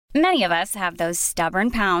Many of us have those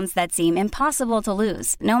stubborn pounds that seem impossible to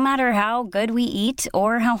lose, no matter how good we eat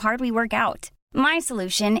or how hard we work out. My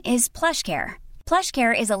solution is PlushCare.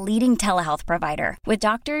 PlushCare is a leading telehealth provider with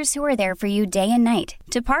doctors who are there for you day and night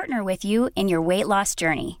to partner with you in your weight loss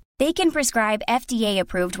journey. They can prescribe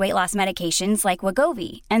FDA-approved weight loss medications like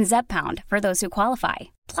Wegovy and Zepbound for those who qualify.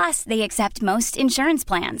 Plus, they accept most insurance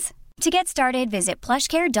plans. To get started, visit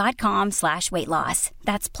plushcare.com/weightloss.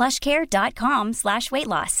 That's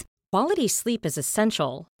plushcare.com/weightloss. Quality sleep is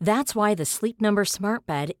essential. That's why the Sleep Number Smart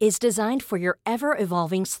Bed is designed for your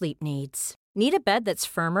ever-evolving sleep needs. Need a bed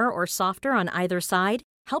that's firmer or softer on either side?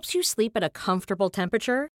 Helps you sleep at a comfortable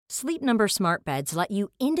temperature? Sleep Number Smart Beds let you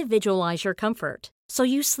individualize your comfort, so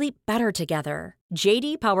you sleep better together.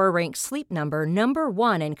 JD Power ranks Sleep Number number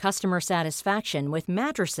 1 in customer satisfaction with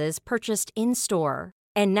mattresses purchased in-store.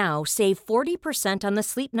 And now, save 40% on the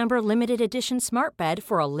Sleep Number Limited Edition Smart Bed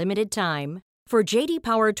for a limited time. For JD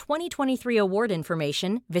Power 2023 award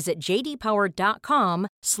information, visit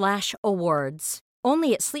jdpower.com/awards.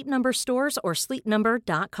 Only at Sleep Number stores or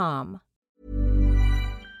sleepnumber.com.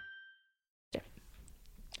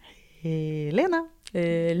 Lena.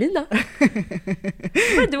 Lina.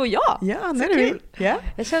 Men du och jag. Ja, så nu är kul. Ja.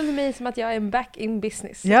 Jag känner mig som att jag är back in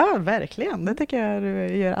business. Ja, verkligen. Det tycker jag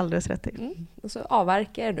du gör alldeles rätt i. Och så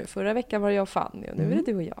avverkar jag nu. Förra veckan var det jag och Fanny och nu är det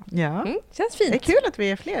du och jag. Ja. Känns fint. Det är kul att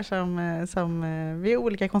vi är fler som vi är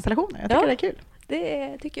olika konstellationer. Jag tycker det är kul.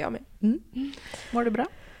 Det tycker jag med. Mår du bra?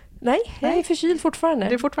 Nej, jag är förkyld fortfarande.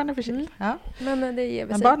 Du är fortfarande förkyld? Ja. Men det ger väl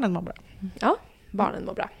Men sig. barnen mår bra? Ja, barnen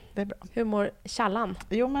mår bra. Det är bra. Hur mår Challan?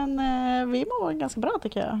 Jo, men vi mår ganska bra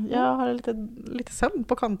tycker jag. Jag har lite sömn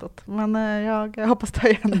på kontot. Men jag hoppas ta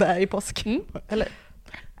igen det i påsk. Eller,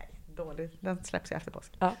 nej, dåligt. Den släpps ju efter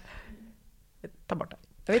påsk. Ja. Ta bort den.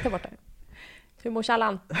 Jag vill ta bort det. Hur mår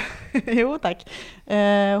Challan? Jo, tack.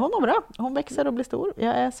 Hon mår bra. Hon växer och blir stor.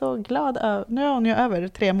 Jag är så glad. Nu är hon ju över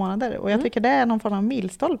 3 månader. Och jag tycker det är någon form av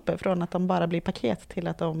milstolpe från att de bara blir paket till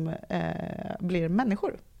att de blir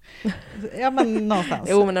människor. Ja, men någonstans.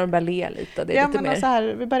 Jo, men när de börjar le lite. Det är lite mer. Så här,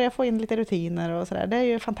 vi börjar få in lite rutiner och sådär. Det är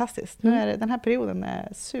ju fantastiskt. Nu är den här perioden är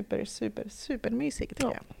super mysig tycker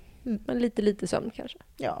jag. Men lite sömn kanske.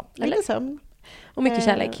 Ja, lite sömn. Och mycket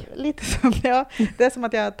kärlek. Lite sömn, ja. Det är som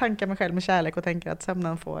att jag tankar mig själv med kärlek och tänker att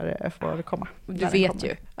sömnen får komma. Du vet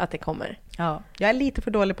ju att det kommer. Ja, jag är lite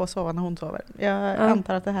för dålig på att sova när hon sover. Jag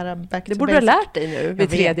antar att det här är back to det borde du basic. ha lärt dig nu vid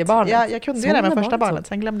tredje barnet. Jag kunde ju det med första barnet,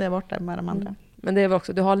 sen glömde jag bort det med de andra. Men det är väl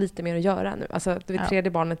också, du har lite mer att göra nu. Alltså vid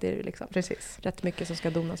tredje barnet är det liksom rätt mycket som ska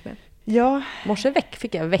donas med. Ja. Morse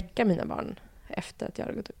fick jag väcka mina barn efter att jag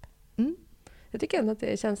hade gått upp. Jag tycker ändå att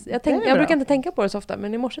det känns... Jag brukar inte tänka på det så ofta,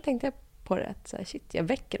 men i morse tänkte jag på det. Så här, shit, jag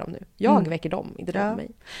väcker dem nu. Jag väcker dem, inte de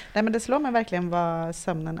mig. Nej, men det slår mig verkligen vad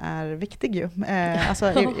sömnen är viktig ju.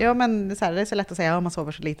 Ja, men så här, det är så lätt att säga att man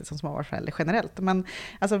sover så lite som småbarnsförälder generellt. Men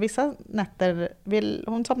alltså, vissa nätter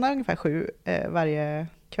hon somnar ungefär 7 varje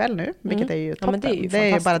kväll nu, vilket är ju toppen. Ja, det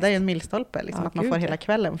är ju bara en milstolpe, liksom, att man får hela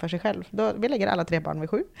kvällen för sig själv. Vi lägger alla 3 barn vid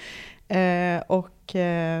 7.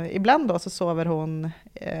 Ibland då så sover hon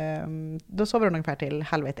ungefär till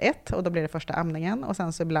 12:30 och då blir det första amningen och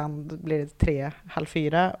sen så ibland blir det 3,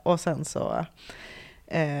 3:30 och sen så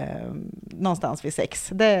någonstans vid 6.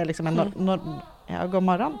 Det är liksom god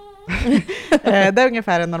morgon. Det är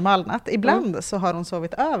ungefär en normal natt. Ibland så har hon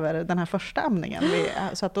sovit över den här första amningen.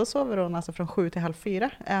 Så att då sover hon alltså från 7 till 3:30.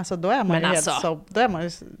 Alltså då är man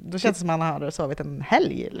då känns det som man har sovit en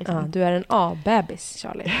helg. Liksom. Ja, du är en A-bebis,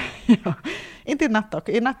 Charlie. Ja. Inte i natt dock.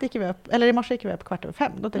 I morse gick vi upp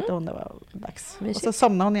 4:15. Då tyckte hon det var dags. Och så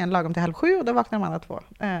somnade hon igen lagom till 6:30 och då vaknade de andra 2.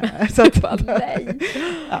 Så att, nej.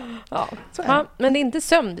 Ja, men det är inte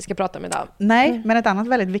sömn vi ska prata om idag. Nej, men ett annat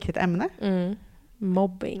väldigt viktigt ämne.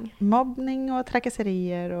 Mobbning och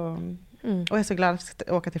trakasserier och jag är så glad att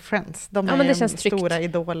åka till Friends. De men det är känns tryggt. Stora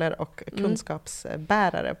idoler och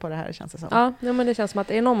kunskapsbärare på det här, känns det som. Ja, men det känns som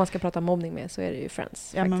att är någon man ska prata mobbning med så är det ju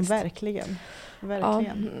Friends. Ja, faktiskt. men verkligen.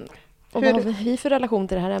 Och vad har vi för relation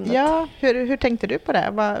till det här ämnet? Ja, hur tänkte du på det?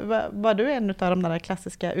 Var du en av de där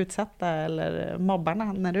klassiska utsatta eller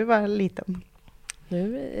mobbarna när du var liten?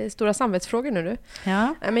 Nu är stora samvetsfrågor nu.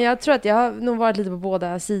 Ja. Men jag tror att jag har nog varit lite på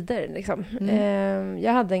båda sidor. Liksom.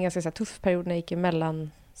 Jag hade en ganska tuff period när jag gick i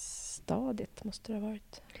mellanstadiet. Måste det ha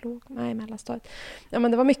varit mellanstadiet. Ja,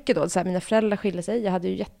 men det var mycket då. Så här, mina föräldrar skilde sig. Jag hade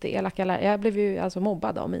ju jätteelaka lärare. Jag blev ju alltså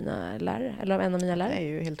mobbad av mina lärare. Eller av en av mina lärare. Det är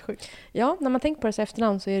ju helt sjukt. Ja, när man tänker på det så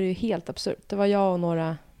efterhand så är det ju helt absurt. Det var jag och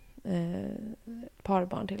några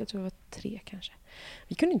parbarn till. Jag tror det var 3 kanske.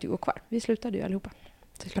 Vi kunde inte gå kvar. Vi slutade ju allihopa.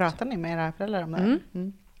 Pratar ni med era föräldrar om det?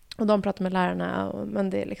 Och de pratade med lärarna. Men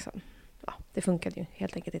det liksom... Ja, det funkade ju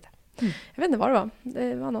helt enkelt inte. Jag vet inte vad det var.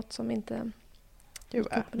 Det var något som inte Gud,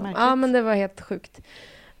 Ja, men det var helt sjukt.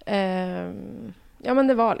 Ja, men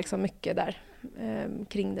det var liksom mycket där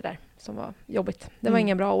kring det där som var jobbigt. Det var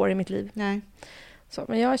inga bra år i mitt liv. Nej. Så,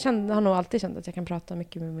 men jag har nog alltid känt att jag kan prata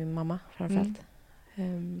mycket med min mamma framförallt.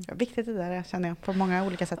 Viktigt det där, känner jag, på många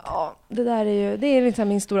olika sätt. Ja, det är liksom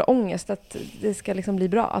min stora ångest, att det ska liksom bli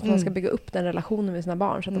bra. Att man ska bygga upp den relationen med sina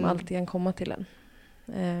barn så att de alltid kan komma till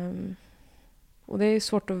en. Och det är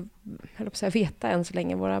svårt att veta än så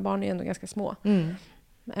länge. Våra barn är ändå ganska små.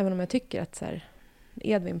 Även om jag tycker att så här,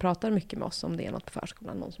 Edvin pratar mycket med oss om det är något på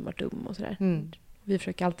förskolan, någon som var dum och sådär. Vi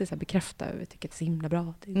försöker alltid så här bekräfta, vi tycker att det är så himla bra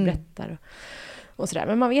att vi berättar och sådär.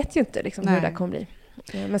 Men man vet ju inte liksom hur det där kommer bli.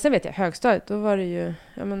 Men sen vet jag, högstadiet, då var det ju,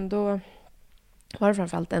 då var det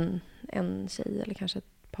framförallt en tjej eller kanske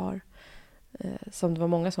ett par som det var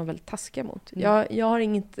många som var väldigt taskiga mot. Jag har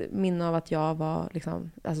inget minne av att jag var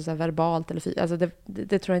liksom, alltså så här verbalt eller alltså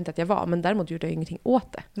det tror jag inte att jag var, men däremot gjorde jag ingenting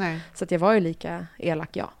åt det. Nej. Så att jag var ju lika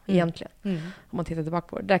elak egentligen. Om man tittar tillbaka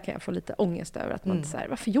på det. Där kan jag få lite ångest över att man inte så här,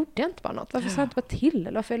 varför gjorde jag inte bara något? Varför sa jag inte bara till?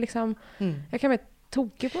 Eller varför liksom, jag kan bli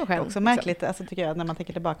tokig på mig själv. Det är också märkligt, alltså, tycker jag, när man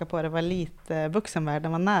tänker tillbaka på det, var lite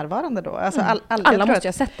vuxenvärlden var närvarande då. Alltså, alla måste ju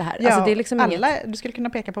ha sett det här. Ja, alltså, det är liksom du skulle kunna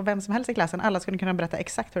peka på vem som helst i klassen. Alla skulle kunna berätta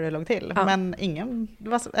exakt hur det låg till. Men ingen,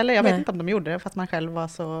 eller jag vet inte om de gjorde det, fast man själv var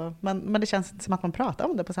så. Men det känns inte som att man pratar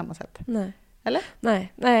om det på samma sätt. Nej. Eller?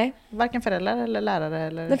 Nej. Varken föräldrar eller lärare.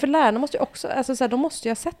 Eller... Nej, för lärarna måste ju också, alltså, så här, de måste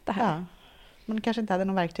ju ha sett det här. Ja. Men kanske inte hade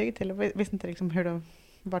någon verktyg till. Visste inte liksom hur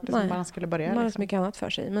vart det som man skulle börja. Man har liksom. så mycket annat för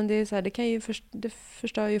sig. Men det är så här, det kan ju det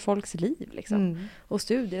förstör ju folks liv liksom. Och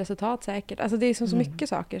studieresultat säkert. Alltså det är så mycket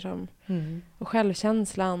saker som och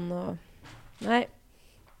självkänslan och nej.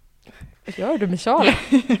 Vad gör du med Charlie?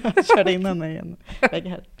 Jag körde in henne i en vägg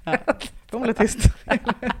här. Ja. Hon blev tyst.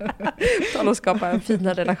 Tala och skapa en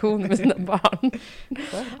fina relation med sina barn.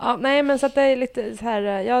 Ja, nej, men så att det är lite så här,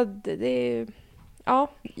 ja, det är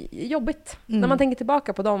jobbigt. När man tänker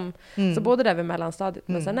tillbaka på dem, så både där vid mellanstadiet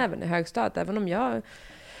men sen även i högstadiet, även om jag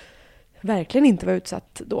verkligen inte var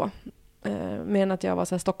utsatt då. Mer än att jag var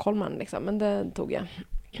så här stockholmaren liksom, men det tog jag.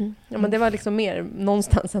 Ja, men det var liksom mer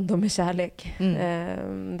någonstans ändå med kärlek.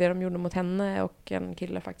 Det de gjorde mot henne och en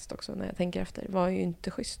kille faktiskt också, när jag tänker efter, var ju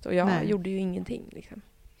inte schysst. Och jag gjorde ju ingenting liksom.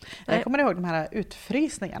 Jag kommer ihåg de här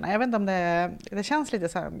utfrysningarna. Jag vet inte om det känns lite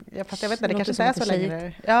så här, fast jag vet inte, det kanske inte är så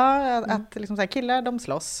längre. Ja, att liksom så här, killar de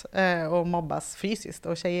slåss och mobbas fysiskt,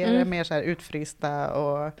 och tjejer är mer så här utfrysta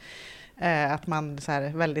och att man så här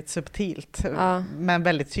väldigt subtilt men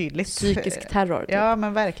väldigt tydligt. Psykisk terror. Typ. Ja,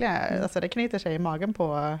 men verkligen. Alltså, det knyter sig i magen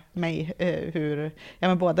på mig hur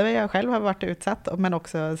både jag själv har varit utsatt, men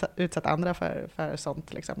också utsatt andra för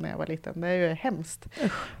sånt liksom, när jag var liten. Det är ju hemskt.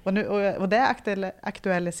 Och det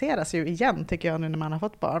aktualiseras ju igen, tycker jag, nu när man har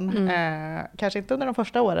fått barn. Kanske inte under de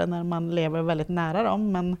första åren när man lever väldigt nära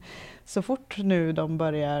dem, men så fort nu de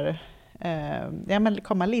börjar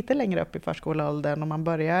komma lite längre upp i förskoleåldern och man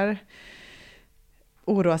börjar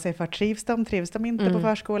oroa sig för trivs de inte på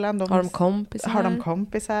förskolan. Har de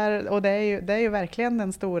kompisar? Och det är ju verkligen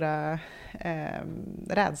den stora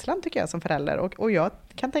rädslan, tycker jag, som förälder. Och jag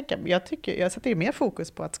kan tänka, jag sätter ju mer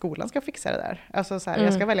fokus på att skolan ska fixa det där. Alltså så här,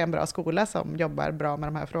 jag ska välja en bra skola som jobbar bra med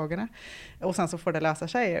de här frågorna. Och sen så får det lösa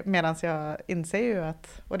sig. Medan jag inser ju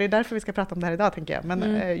att, och det är därför vi ska prata om det här idag, tänker jag.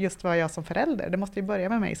 Men just vad jag som förälder, det måste ju börja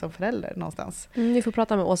med mig som förälder någonstans. Vi får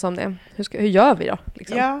prata med Åsa om det. Hur gör vi då?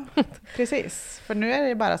 Liksom? Ja, precis. För nu är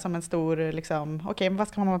det bara som en stor, liksom, okej, men vad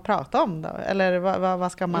ska man prata om då? Eller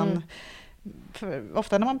vad ska man...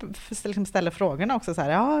 Ofta när man liksom ställer frågorna också så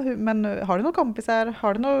här, men har du några kompisar?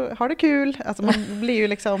 Har du kul? Alltså man blir ju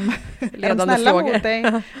liksom ledande frågor. Mot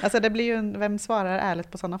dig. Alltså det blir ju vem svarar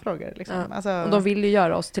ärligt på sådana frågor liksom. Ja. Alltså, och de vill ju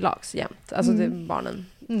göra oss till lags jämt. Alltså det är barnen.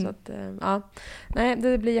 Så att, nej,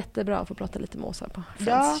 det blir jättebra att få prata lite med Åsa på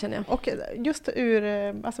Friends, känner jag. Och just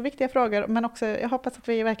ur viktiga frågor, men också jag hoppas att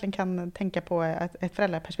vi verkligen kan tänka på ett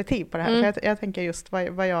föräldraperspektiv på det här. För jag tänker just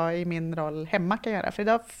vad jag i min roll hemma kan göra. För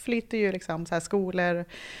idag flyter ju liksom så här skolor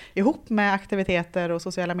ihop med aktiviteter och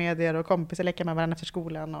sociala medier och kompisar leka med varandra efter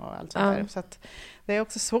skolan och allt sånt där. Så att det är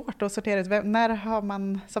också svårt att sortera ut.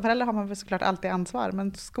 Som förälder har man väl såklart alltid ansvar,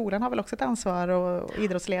 men skolan har väl också ett ansvar och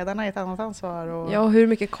idrottsledarna är ett annat ansvar. Och hur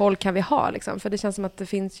mycket koll kan vi ha liksom? För det känns som att det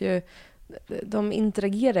finns ju, de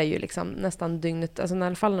interagerar ju liksom nästan dygnet, alltså i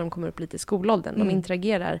alla fall när de kommer upp lite i skolåldern, de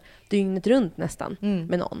interagerar dygnet runt nästan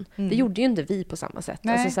med någon. Det gjorde ju inte vi på samma sätt.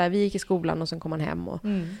 Alltså så här, vi gick i skolan och sen kom man hem och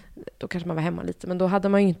då kanske man var hemma lite, men då hade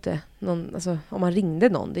man ju inte någon, alltså om man ringde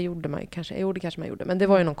någon, det gjorde man ju kanske, men det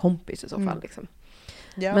var ju någon kompis i så fall liksom.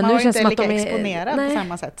 Ja, men man nu var känns inte som lika att exponerad på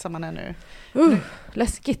samma sätt som man är nu.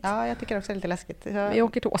 Läskigt. Ja, jag tycker också det är lite läskigt. Vi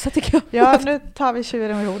åker till Åsa, tycker jag. Ja, nu tar vi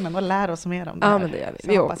tjuren med hornen och lär oss mer om det här. Men det gör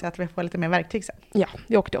vi. Så hoppas jag att vi får lite mer verktyg sen. Ja,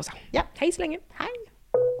 vi åker till Åsa. Ja. Hej så länge. Hej!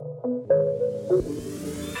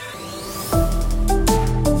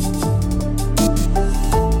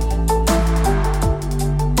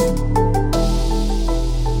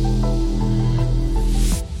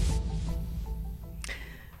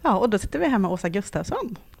 Ja, och då sitter vi här med Åsa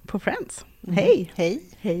Gustafsson på Friends. Hej! Hej!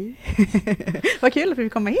 Hej! Vad kul att vi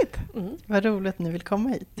fick komma hit. Vad roligt att ni vill komma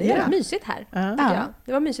hit. Det är mysigt här, tycker Ja. jag.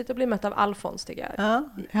 Det var mysigt att bli mött av Alfons, tycker jag.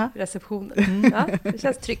 Ja. I receptionen. Ja, det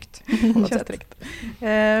känns tryggt. På något sätt.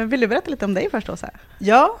 Vill du berätta lite om dig först, Åsa?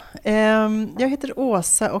 Ja, jag heter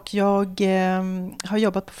Åsa och jag har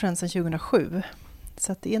jobbat på Friends sedan 2007.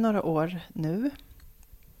 Så att det är några år nu.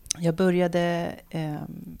 Jag började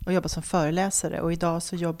att jobba som föreläsare och idag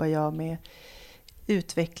så jobbar jag med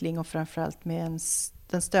utveckling och framförallt med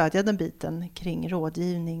den stödjande biten kring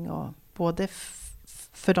rådgivning och både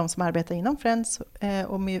för de som arbetar inom Friends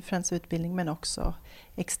och med Friends utbildning men också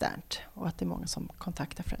externt och att det är många som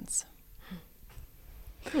kontaktar Friends.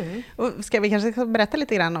 Och ska vi kanske berätta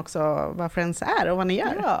lite grann också vad Friends är och vad ni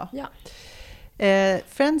gör? Ja.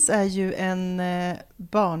 Friends är ju en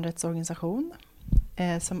barnrättsorganisation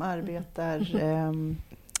som arbetar,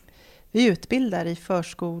 vi utbildar i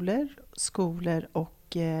förskolor, skolor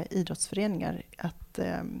och idrottsföreningar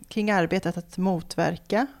kring arbetet att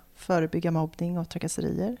motverka, förebygga mobbning och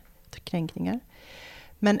trakasserier, kränkningar.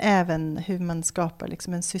 Men även hur man skapar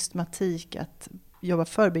liksom en systematik att jobba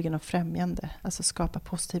förebyggande och främjande, alltså skapa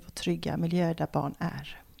positiva och trygga miljöer där barn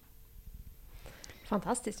är.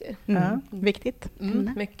 Fantastiskt ju. Viktigt.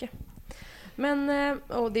 Mycket. Men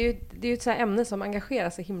och det är ju ett så här ämne som engagerar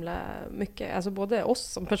så himla mycket. Alltså både oss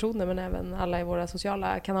som personer men även alla i våra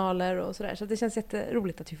sociala kanaler och sådär. Så det känns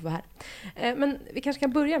jätteroligt att vi får vara här. Men vi kanske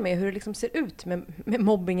kan börja med hur det liksom ser ut med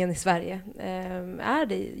mobbingen i Sverige. Är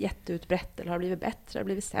det jätteutbrett eller har det blivit bättre? Har det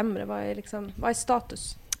blivit sämre? Vad är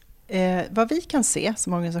status? Vad vi kan se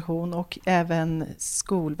som organisation och även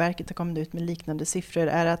Skolverket har kommit ut med liknande siffror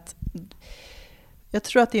är att jag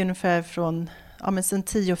tror att det är ungefär från sen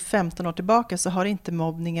 10-15 år tillbaka så har inte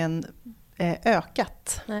mobbningen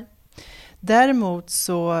ökat. Nej. Däremot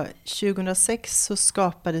så 2006 så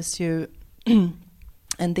skapades ju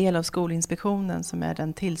en del av Skolinspektionen som är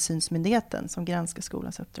den tillsynsmyndigheten som granskar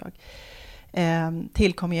skolans uppdrag.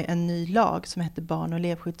 Tillkom ju en ny lag som heter barn- och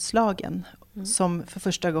elevskyddslagen som för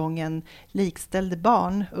första gången likställde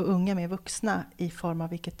barn och unga med vuxna i form av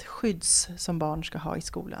vilket skydd som barn ska ha i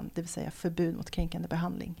skolan, det vill säga förbud mot kränkande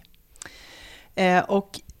behandling.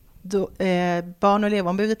 Och då, barn- och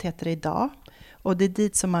elevombudet heter det idag och det är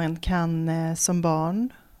dit som man kan som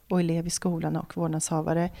barn och elev i skolan och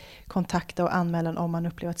vårdnadshavare kontakta och anmälan om man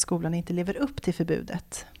upplever att skolan inte lever upp till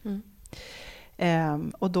förbudet.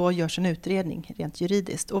 Och då görs en utredning rent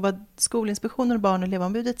juridiskt. Och vad Skolinspektionen och barn- och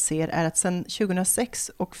elevombudet ser är att sedan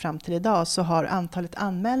 2006 och fram till idag så har antalet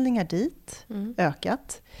anmälningar dit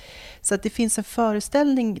ökat. Så att det finns en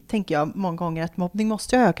föreställning, tänker jag, många gånger att mobbning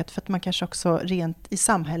måste ha ökat för att man kanske också rent i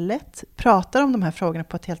samhället pratar om de här frågorna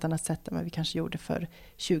på ett helt annat sätt än vad vi kanske gjorde för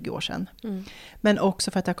 20 år sedan. Men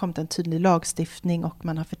också för att det har kommit en tydlig lagstiftning och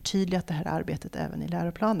man har förtydligat det här arbetet även i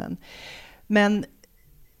läroplanen. Men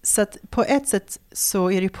så att på ett sätt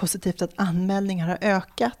så är det ju positivt att anmälningar har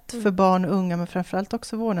ökat för barn och unga men framförallt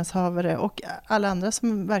också vårdnadshavare och alla andra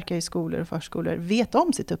som verkar i skolor och förskolor vet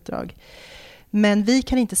om sitt uppdrag. Men vi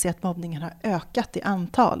kan inte se att mobbningen har ökat i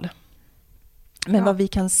antal. Men vad vi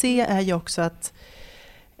kan se är ju också att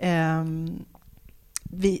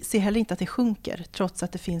vi ser heller inte att det sjunker trots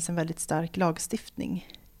att det finns en väldigt stark lagstiftning.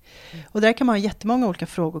 Och där kan man ha jättemånga olika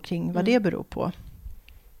frågor kring vad det beror på.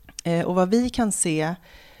 Och vad vi kan se,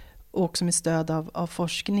 och också med stöd av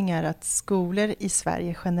forskning, är att skolor i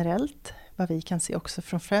Sverige generellt, vad vi kan se också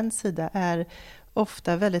från Friends sida, är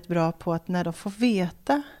ofta väldigt bra på att när de får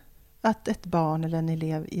veta att ett barn eller en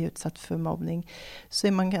elev är utsatt för mobbning så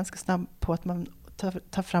är man ganska snabb på att man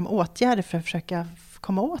tar fram åtgärder för att försöka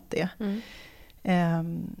komma åt det.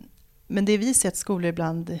 Men det vi ser att skolor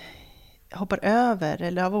ibland hoppar över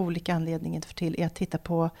eller av olika anledningar inte får till är att titta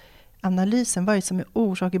på analysen, vad är det som är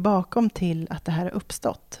orsaker bakom till att det här har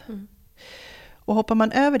uppstått. Och hoppar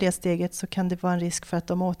man över det steget så kan det vara en risk för att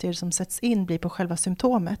de åtgärder som sätts in blir på själva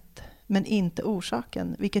symptomet men inte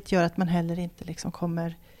orsaken, vilket gör att man heller inte liksom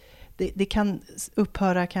kommer, det kan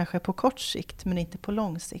upphöra kanske på kort sikt men inte på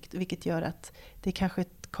lång sikt, vilket gör att det kanske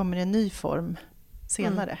kommer en ny form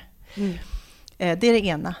senare. Det är det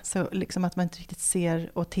ena, så liksom att man inte riktigt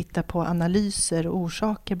ser och tittar på analyser och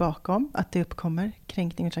orsaker bakom att det uppkommer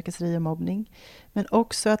kränkning, trakasseri och mobbning. Men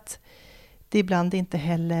också att det ibland inte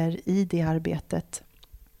heller i det arbetet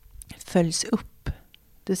följs upp.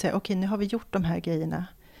 Du säger, okej, nu har vi gjort de här grejerna.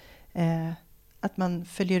 att man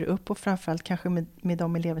följer upp och framförallt kanske med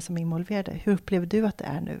de elever som är involverade. Hur upplever du att det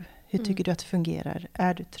är nu? Hur tycker du att det fungerar?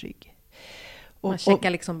 Är du trygg? Man checkar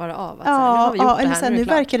liksom bara av. Att nu har vi gjort det eller här, så här, nu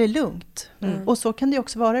verkar det lugnt. Och så kan det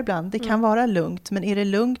också vara ibland. Det kan vara lugnt, men är det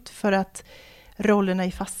lugnt för att rollerna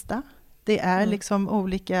är fasta? Det är liksom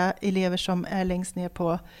olika elever som är längst ner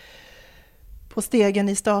på stegen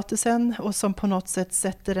i statusen och som på något sätt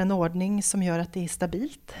sätter en ordning som gör att det är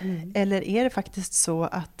stabilt. Eller är det faktiskt så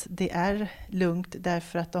att det är lugnt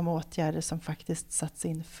därför att de åtgärder som faktiskt satts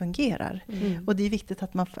in fungerar? Och det är viktigt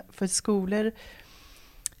att man för skolor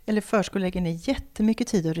eller förskolor lägger ner jättemycket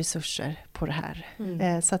tid och resurser på det här.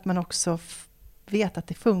 Så att man också vet att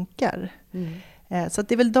det funkar. Så att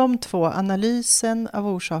det är väl de två, analysen av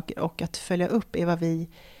orsaker och att följa upp är vad vi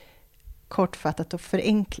kortfattat och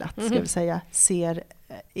förenklat ska vi säga, ser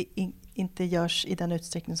inte görs i den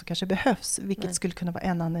utsträckning som kanske behövs. Vilket skulle kunna vara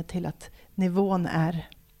en anledning till att nivån är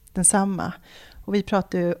densamma. Och vi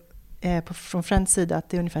pratar ju från Friends sida att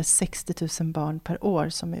det är ungefär 60 000 barn per år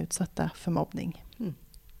som är utsatta för mobbning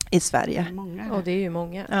i Sverige. Och det är ju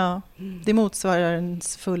många. Ja, det motsvarar en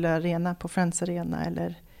full arena på Friends arena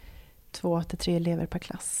eller 2 till 3 elever per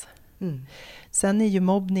klass. Sen är ju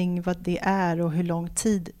mobbning vad det är och hur lång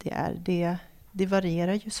tid det är. Det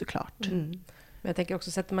varierar ju såklart. Men jag tänker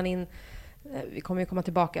också, sätter man in, vi kommer ju komma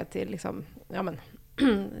tillbaka till liksom,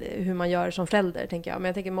 hur man gör som förälder, tänker jag. Men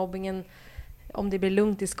jag tänker mobbingen, om det blir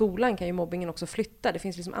lugnt i skolan kan ju mobbingen också flytta. Det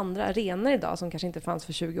finns liksom andra arenor idag som kanske inte fanns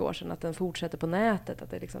för 20 år sedan. Att den fortsätter på nätet. Att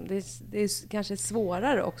det är kanske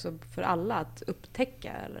svårare också för alla att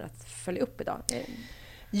upptäcka eller att följa upp idag.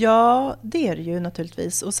 Ja, det är det ju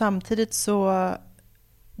naturligtvis. Och samtidigt så,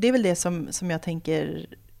 det är väl det som jag tänker,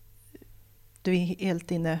 du är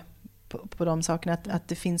helt inne på de sakerna, att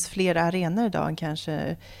det finns flera arenor idag än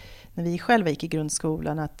kanske när vi själva gick i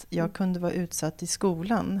grundskolan. Att jag kunde vara utsatt i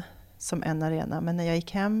skolan som en arena, men när jag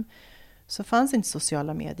gick hem så fanns inte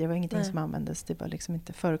sociala medier. Det var ingenting som användes, det var liksom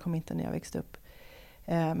inte, förekom inte när jag växte upp.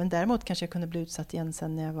 Men däremot kanske jag kunde bli utsatt igen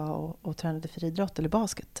sen när jag var och tränade för idrott eller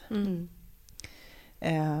basket.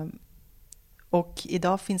 Och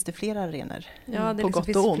idag finns det flera arenor. Ja, det på liksom gott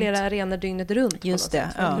finns och ont. flera arenor dygnet runt. Just det.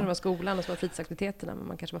 Det kunde vara skolan och så var fritidsaktiviteterna, men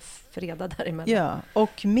man kanske var fredad däremellan. Ja,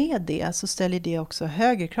 och med det så ställer det också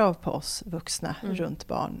högre krav på oss vuxna runt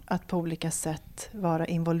barn. Att på olika sätt vara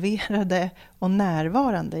involverade och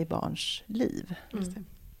närvarande i barns liv. Just det.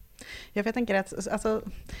 Ja, för jag tänker att alltså,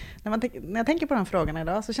 när jag tänker på de frågorna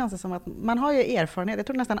idag så känns det som att man har ju erfarenhet. Jag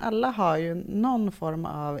tror nästan alla har ju någon form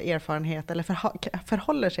av erfarenhet eller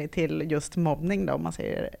förhåller sig till just mobbning då, om man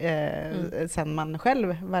säger, sen man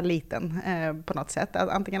själv var liten på något sätt.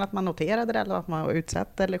 Antingen att man noterade det eller att man var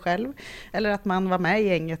utsatt eller själv. Eller att man var med i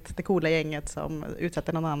gänget, det coola gänget som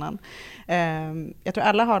utsatte någon annan. Jag tror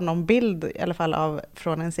alla har någon bild i alla fall av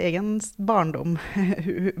från ens egen barndom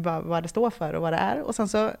vad det står för och vad det är. Och sen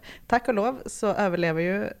så tack och lov så överlever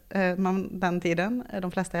ju man den tiden,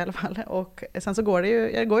 de flesta i alla fall. Och sen så går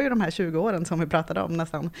ju de här 20 åren som vi pratade om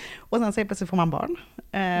nästan. Och sen så plötsligt får man barn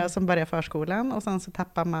som börjar förskolan. Och sen så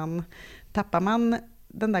tappar man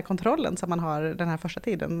den där kontrollen som man har den här första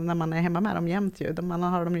tiden när man är hemma med dem jämt ju. Man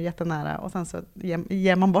har dem ju jättenära och sen så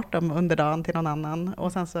ger man bort dem under dagen till någon annan.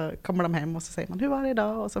 Och sen så kommer de hem och så säger man hur var det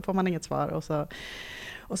idag? Och så får man inget svar och så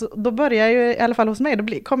då börjar ju, i alla fall hos mig,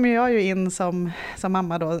 då kommer jag ju in som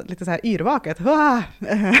mamma då lite så här yrvaket.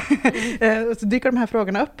 Så dyker de här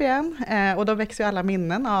frågorna upp igen och då växer ju alla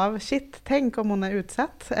minnen av shit, tänk om hon är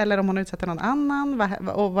utsatt eller om hon är utsatt till någon annan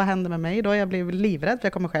och vad händer med mig då? Jag blir livrädd för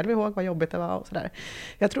jag kommer själv ihåg vad jobbigt det var och sådär.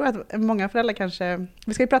 Jag tror att många föräldrar kanske,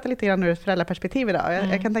 vi ska ju prata lite grann ur ett föräldraperspektiv idag.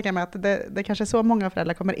 Jag kan tänka mig att det kanske är så många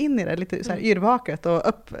föräldrar kommer in i det, lite så här yrvaket och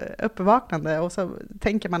uppvaknande och så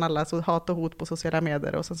tänker man alla så hat och hot på sociala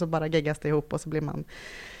medier och så bara geggas det ihop och så blir man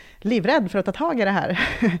livrädd för att ta tag i det här.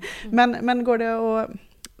 Men går det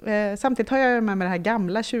att... samtidigt har jag med mig det här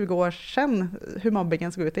gamla 20 år sedan hur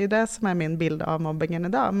mobbingen såg ut. Det är ju det som är min bild av mobbingen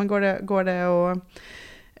idag. Men går det att...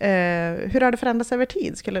 hur har det förändrats över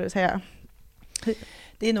tid skulle du säga?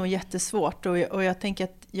 Det är nog jättesvårt och jag tänker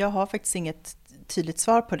att jag har faktiskt inget tydligt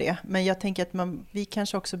svar på det. Men jag tänker att vi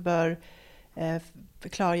kanske också bör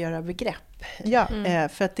klargöra begrepp. Ja.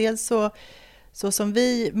 För att dels så som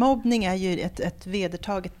mobbning är ju ett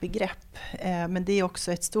vedertaget begrepp, men det är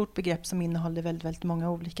också ett stort begrepp som innehåller väldigt, väldigt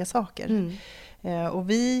många olika saker. Och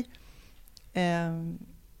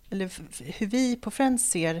hur vi på Friends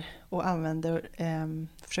ser och använder,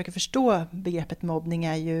 försöker förstå begreppet mobbning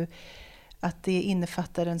är ju att det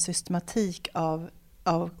innefattar en systematik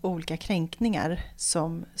av olika kränkningar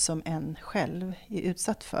som en själv är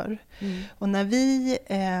utsatt för. Och när vi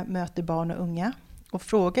möter barn och unga och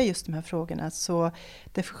frågar just de här frågorna, så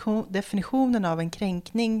definitionen av en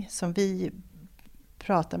kränkning som vi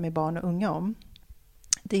pratar med barn och unga om,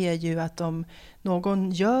 det är ju att om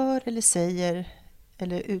någon gör eller säger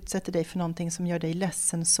eller utsätter dig för någonting som gör dig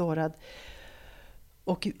ledsen, sårad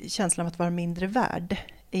och känslan av att vara mindre värd,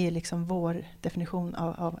 är liksom vår definition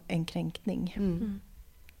av en kränkning.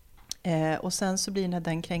 Och sen så blir när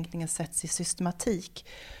den kränkningen sätts i systematik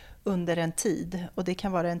under en tid, och det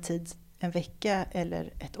kan vara en tid, en vecka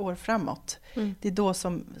eller ett år framåt. Det är då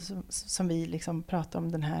som vi liksom pratar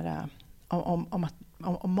om den här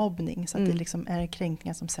om mobbning, så att det liksom är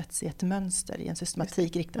kränkningar som sätts i ett mönster, i en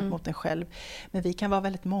systematik riktad mot en själv. Men vi kan vara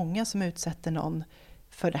väldigt många som utsätter någon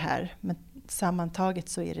för det här, men sammantaget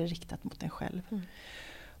så är det riktat mot en själv.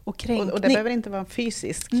 Och det behöver inte vara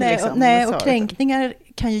fysiskt. Nej, och kränkningar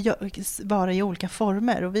kan ju vara i olika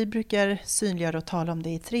former, och vi brukar synliggöra och tala om det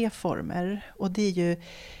i 3 former. Och det är ju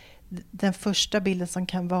den första bilden som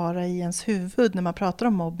kan vara i ens huvud när man pratar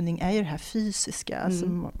om mobbning, är ju det här fysiska.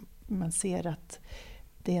 Alltså man ser att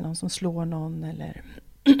det är någon som slår någon eller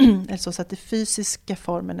så att det fysiska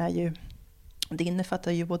formen är ju, det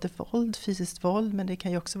innefattar ju både våld, fysiskt våld, men det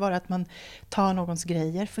kan ju också vara att man tar någons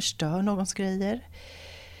grejer, förstör någons grejer.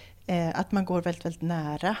 Att man går väldigt, väldigt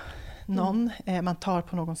nära någon. Man tar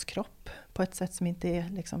på någons kropp på ett sätt som inte är,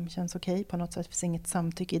 liksom, känns okej. På något sätt finns inget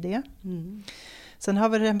samtycke i det. Sen har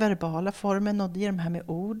vi den verbala formen, och det är de här med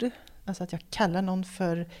ord. Alltså att jag kallar någon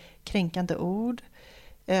för kränkande ord,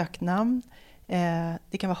 öknamn.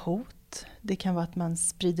 Det kan vara hot. Det kan vara att man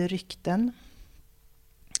sprider rykten.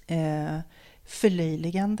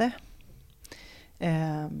 Förlöjligande.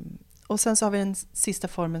 Och sen så har vi den sista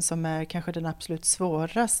formen som är kanske den absolut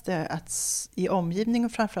svåraste att i omgivning,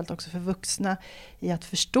 och framförallt också för vuxna, i att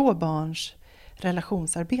förstå barns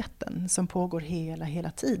relationsarbeten som pågår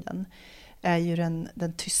hela tiden, är ju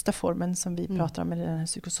den tysta formen som vi pratar om, eller den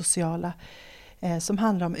psykosociala, som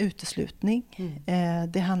handlar om uteslutning.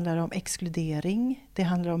 Det handlar om exkludering, det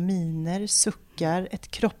handlar om miner, suckar, ett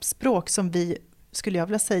kroppsspråk som vi, skulle jag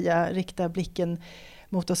vilja säga, riktar blicken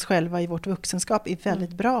mot oss själva i vårt vuxenskap är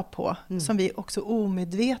väldigt bra på. Som vi också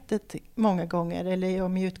omedvetet många gånger, eller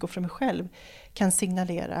om jag utgår från mig själv, kan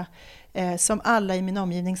signalera. Som alla i min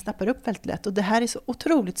omgivning snappar upp väldigt lätt. Och det här är så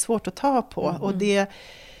otroligt svårt att ta på. Och det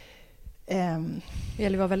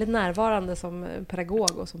gäller att vara väldigt närvarande som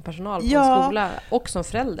pedagog och som personal på en skola och som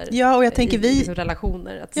förälder. Ja, och jag tänker liksom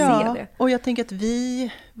relationer, att se det. Och jag tänker att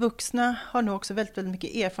vi vuxna har nog också väldigt, väldigt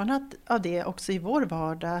mycket erfarenhet av det också i vår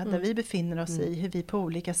vardag, där vi befinner oss i, hur vi på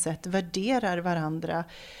olika sätt värderar varandra,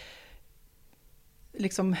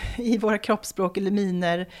 liksom i våra kroppsspråk eller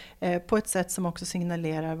miner, på ett sätt som också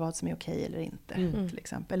signalerar vad som är okej eller inte, till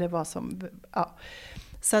exempel. Eller vad som,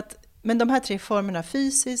 Så att, men de här 3 formerna,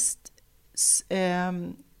 fysiskt,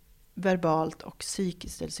 verbalt och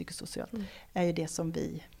psykiskt eller psykosocialt, är ju det som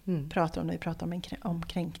vi pratar om när vi pratar om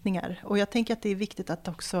kränkningar. Och jag tänker att det är viktigt att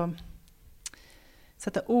också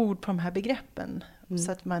sätta ord på de här begreppen,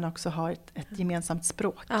 så att man också har ett gemensamt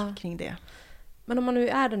språk kring det. Men om man nu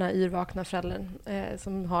är den här yrvakna föräldern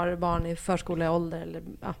som har barn i förskoleålder eller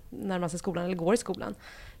närmar sig skolan eller går i skolan,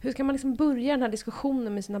 hur ska man liksom börja den här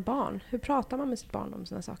diskussionen med sina barn? Hur pratar man med sitt barn om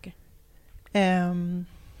såna saker?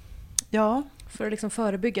 För att liksom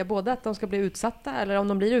förebygga både att de ska bli utsatta, eller om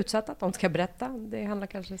de blir utsatta, att de ska berätta. Det handlar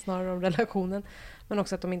kanske snarare om relationen, men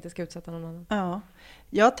också att de inte ska utsätta någon annan. Ja,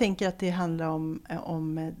 jag tänker att det handlar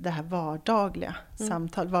om det här vardagliga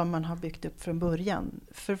samtal, vad man har byggt upp från början.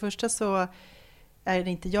 För det första så är det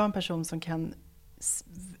inte jag en person som kan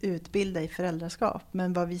utbilda i föräldraskap,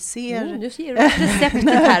 men vad vi ser... Nu ser du receptet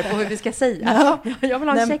här på hur vi ska säga. Jag vill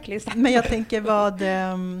ha en checklista. Men jag tänker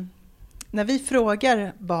när vi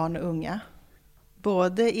frågar barn och unga,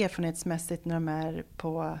 både erfarenhetsmässigt när de är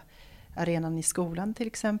på arenan i skolan till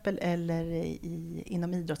exempel, eller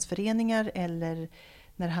inom idrottsföreningar, eller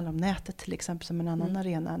när det handlar om nätet till exempel som en annan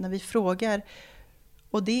arena. När vi frågar,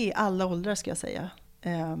 och det är alla åldrar ska jag säga,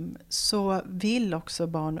 så vill också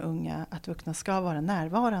barn och unga att vuxna ska vara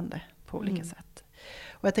närvarande på olika sätt.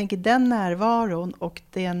 Och jag tänker den närvaron och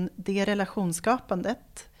det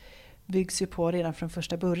relationsskapandet byggs ju på redan från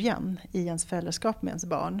första början i ens föräldraskap med ens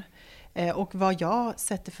barn. Och vad jag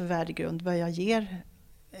sätter för värdegrund, vad jag ger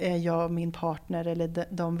jag, min partner eller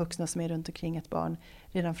de vuxna som är runt omkring ett barn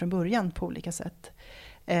redan från början på olika sätt.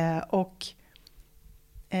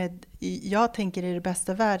 Jag tänker i det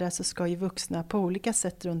bästa världen så ska ju vuxna på olika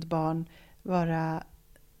sätt runt barn vara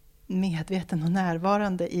medveten och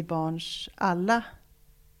närvarande i barns alla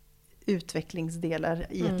utvecklingsdelar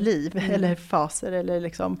i ett liv eller faser, eller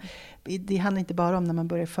liksom, det handlar inte bara om när man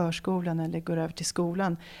börjar förskolan eller går över till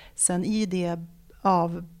skolan. Sen är det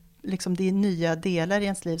liksom det är nya delar i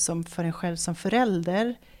ens liv som för en själv som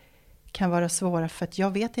förälder kan vara svåra för att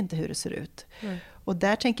jag vet inte hur det ser ut. Och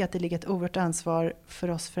där tänker jag att det ligger ett oerhört ansvar för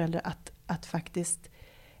oss föräldrar att faktiskt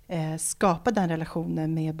skapa den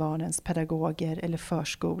relationen med barnens pedagoger eller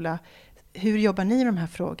förskola. Hur jobbar ni med de här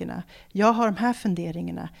frågorna? Jag har de här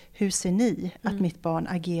funderingarna. Hur ser ni att mitt barn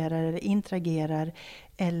agerar eller interagerar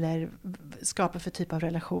eller skapar för typ av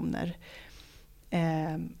relationer?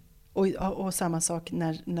 Och samma sak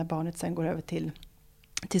när barnet sen går över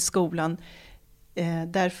till skolan.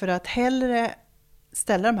 Därför att hellre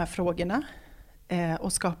ställa de här frågorna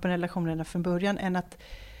och skapa en relation redan från början än att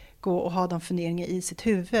gå och ha de funderingar i sitt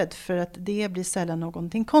huvud. För att det blir sällan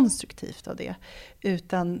någonting konstruktivt av det.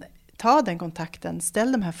 Utan ta den kontakten,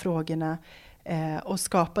 ställ de här frågorna och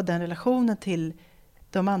skapa den relationen till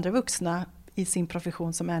de andra vuxna i sin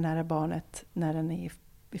profession som är nära barnet när den är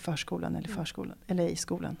i förskolan eller i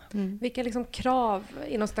skolan. Vilka liksom krav,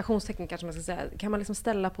 inom citationstecken kanske man ska säga, kan man liksom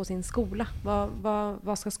ställa på sin skola?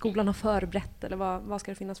 Vad ska skolan ha förberett? Eller vad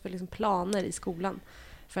ska det finnas för liksom planer i skolan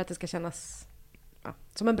för att det ska kännas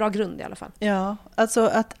som en bra grund i alla fall? Ja, alltså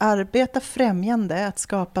att arbeta främjande, att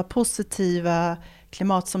skapa positiva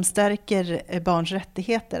klimat som stärker barns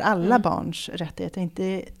rättigheter, alla barns rättigheter,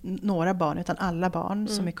 inte några barn utan alla barn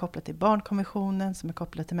som är kopplat till barnkonventionen, som är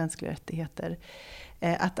kopplat till mänskliga rättigheter.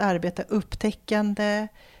 Att arbeta upptäckande,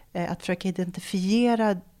 att försöka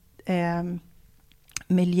identifiera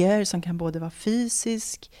miljöer som kan både vara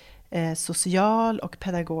fysisk, social och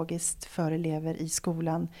pedagogiskt för elever i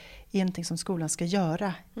skolan är någonting som skolan ska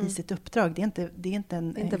göra i sitt uppdrag. Det är inte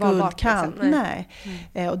en guldkant. Liksom.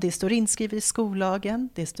 Nej. Och det står inskrivet i skollagen,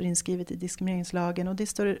 det står inskrivet i diskrimineringslagen och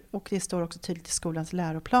det står också tydligt i skolans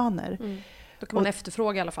läroplaner. Då kan man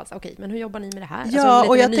efterfråga i alla fall. Okej, men hur jobbar ni med det här? Ja, alltså,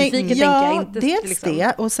 och jag tänker, inte dels liksom.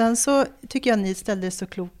 det. Och sen så tycker jag ni ställde så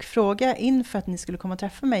klok fråga inför att ni skulle komma och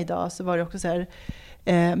träffa mig idag. Så var det också så här,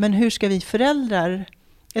 men hur ska vi föräldrar...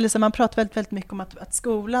 Eller så man pratar väldigt, väldigt mycket om att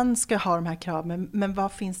skolan ska ha de här kraven. Men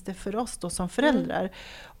vad finns det för oss då som föräldrar?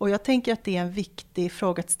 Och jag tänker att det är en viktig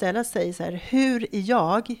fråga att ställa sig. Så här, hur är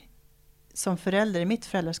jag som förälder i mitt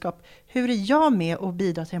föräldraskap? Hur är jag med och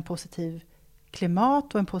bidrar till en positiv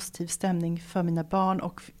klimat och en positiv stämning för mina barn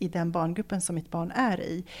och i den barngruppen som mitt barn är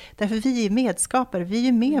i? Därför vi är medskapare. Vi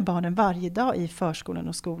är med barnen varje dag i förskolan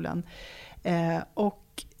och skolan. Och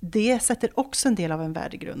det sätter också en del av en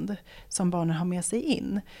värdegrund som barnen har med sig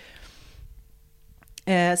in.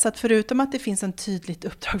 Så att förutom att det finns en tydligt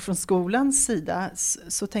uppdrag från skolans sida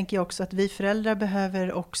så tänker jag också att vi föräldrar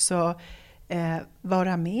behöver också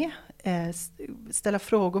vara med, ställa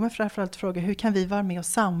frågor, men framförallt fråga hur kan vi vara med och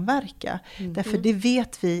samverka? Därför det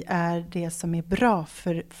vet vi är det som är bra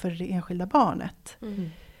för det enskilda barnet.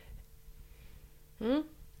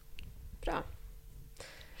 Bra.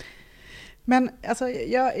 Men alltså,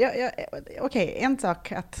 okej, en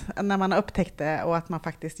sak att när man har upptäckt det och att man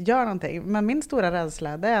faktiskt gör någonting. Men min stora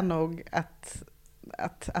rädsla det är nog att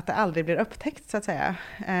det aldrig blir upptäckt så att säga.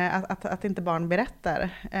 Att inte barn berättar.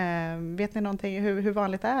 Vet ni någonting, hur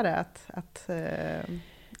vanligt är det att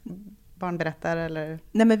barn berättar? Eller?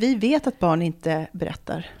 Nej, men vi vet att barn inte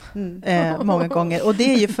berättar många gånger. Och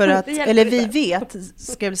det är ju för att, eller vi vet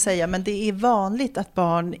ska jag väl säga, men det är vanligt att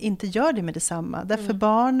barn inte gör det med detsamma. Därför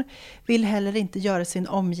barn vill heller inte göra sin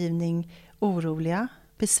omgivning oroliga,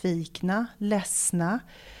 besvikna, ledsna.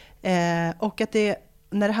 Och att det,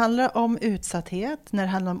 när det handlar om utsatthet, när det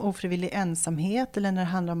handlar om ofrivillig ensamhet eller när det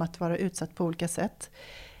handlar om att vara utsatt på olika sätt,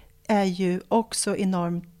 är ju också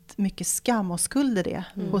enormt mycket skam och skuld i det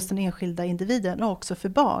hos den enskilda individen och också för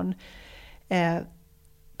barn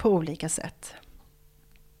på olika sätt.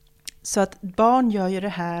 Så att barn gör ju det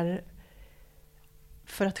här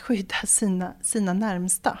för att skydda sina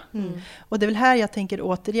närmsta. Och det är väl här jag tänker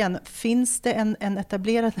återigen, finns det en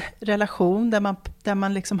etablerad relation där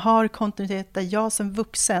man liksom har kontinuitet, där jag som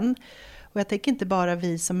vuxen, och jag tänker inte bara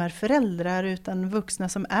vi som är föräldrar utan vuxna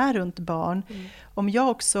som är runt barn. Om jag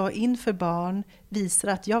också inför barn visar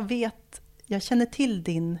att jag känner till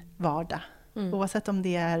din vardag. Oavsett om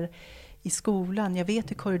det är i skolan, jag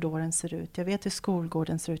vet hur korridoren ser ut, jag vet hur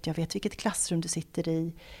skolgården ser ut, jag vet vilket klassrum du sitter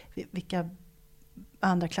i, vilka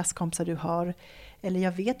andra klasskompisar du har. Eller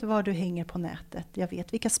jag vet var du hänger på nätet, jag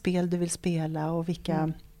vet vilka spel du vill spela och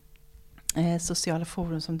vilka sociala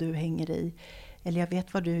forum som du hänger i. Eller jag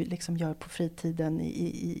vet vad du liksom gör på fritiden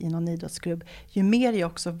i någon idrottsklubb. Ju mer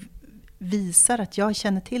jag också visar att jag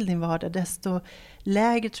känner till din vardag, desto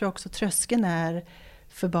lägre tror jag också tröskeln är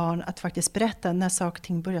för barn att faktiskt berätta när saker och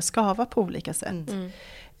ting börjar skava på olika sätt.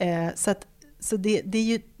 Så det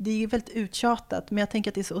är ju väldigt uttjatat, men jag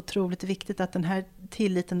tänker att det är så otroligt viktigt att den här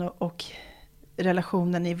tilliten och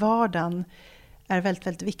relationen i vardagen är väldigt,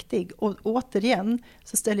 väldigt viktig. Och återigen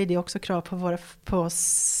så ställer det också krav på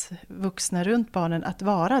oss vuxna runt barnen att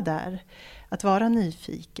vara där. Att vara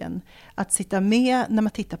nyfiken. Att sitta med när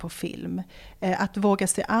man tittar på film. Att våga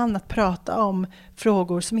sig an att prata om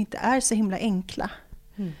frågor som inte är så himla enkla.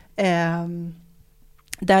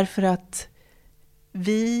 Därför att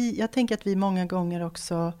jag tänker att vi många gånger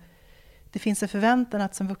också, det finns en förväntan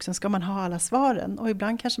att som vuxen ska man ha alla svaren. Och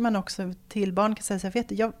ibland kanske man också till barn kan säga så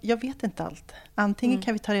här, jag vet inte allt. Antingen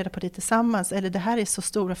kan vi ta reda på det tillsammans, eller det här är så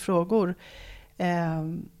stora frågor.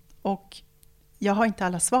 Och jag har inte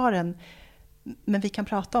alla svaren, men vi kan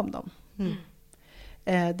prata om dem.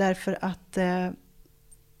 Därför att,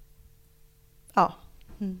 ja.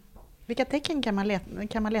 Vilka tecken kan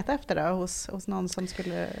man leta efter då, hos någon som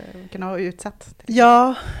skulle kunna vara utsatt?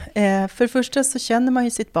 Ja, för det första så känner man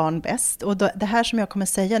ju sitt barn bäst. Och det här som jag kommer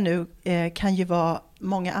säga nu kan ju vara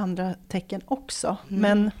många andra tecken också.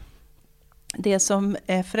 Men det som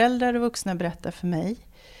föräldrar och vuxna berättar för mig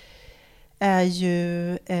är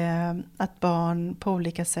ju att barn på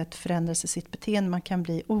olika sätt förändras i sitt beteende. Man kan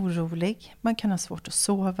bli orolig, man kan ha svårt att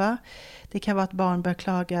sova. Det kan vara att barn börjar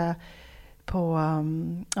klaga på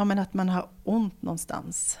men att man har ont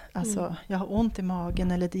någonstans. Alltså, jag har ont i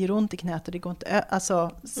magen eller det gör ont i knät och det går inte...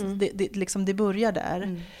 Alltså, det börjar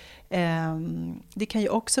där. Det kan ju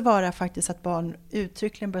också vara faktiskt att barn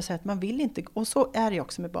uttryckligen börjar säga att man vill inte... Och så är det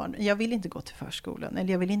också med barn. Jag vill inte gå till förskolan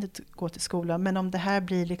eller jag vill inte gå till skolan. Men om det här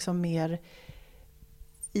blir liksom mer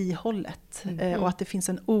ihållet och att det finns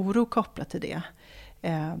en oro kopplat till det.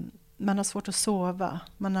 Man har svårt att sova,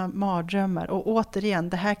 man har mardrömmar. Och återigen,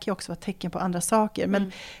 det här kan ju också vara tecken på andra saker.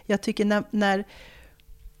 Men jag tycker när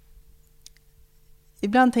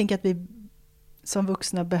ibland tänker jag att vi som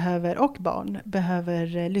vuxna och barn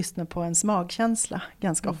behöver lyssna på ens magkänsla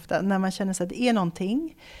ganska ofta. När man känner sig att det är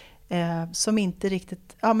någonting som inte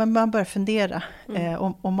riktigt... Ja, men man börjar fundera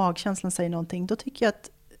om magkänslan säger någonting. Då tycker jag att...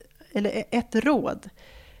 Eller ett råd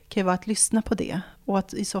kan ju vara att lyssna på det. Och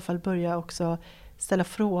att i så fall börja också ställa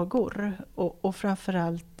frågor. Och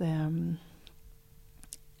framförallt...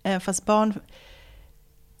 Även fast barn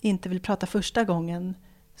inte vill prata första gången,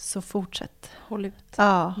 så fortsätt. Håll ut.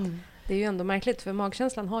 Ja. Det är ju ändå märkligt, för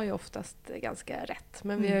magkänslan har ju oftast ganska rätt.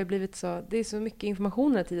 Men vi har ju blivit det är så mycket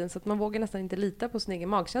information hela tiden så att man vågar nästan inte lita på sin egen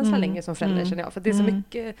magkänsla längre som förälder, känner jag. För det är så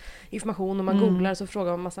mycket information och man googlar så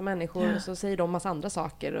frågar man massa människor och så säger de massa andra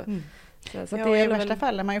saker. Så ja, i värsta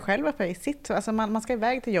fall är man ju själv uppe i sitt... Alltså man ska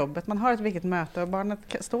iväg till jobbet, man har ett viktigt möte och barnet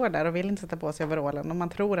står där och vill inte sätta på sig overallen och man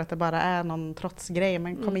tror att det bara är någon trotsgrej,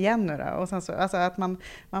 men kom igen nu då. Och sen så, alltså att man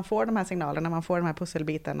får de här signalerna, man får de här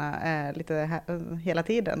pusselbitarna lite hela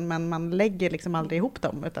tiden, men man lägger liksom aldrig ihop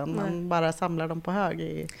dem, utan man bara samlar dem på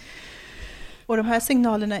hög. Och de här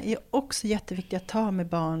signalerna är också jätteviktiga att ta med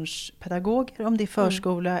barns pedagoger, om det är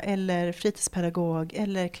förskola eller fritidspedagog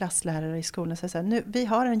eller klasslärare i skolan. Så här, nu, vi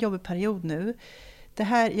har en jobbig period nu. Det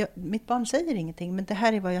här, mitt barn säger ingenting, men det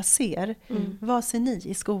här är vad jag ser. Vad ser ni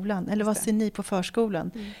i skolan? Eller vad ser ni på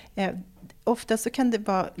förskolan? Ofta så kan det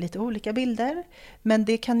vara lite olika bilder, men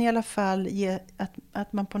det kan i alla fall ge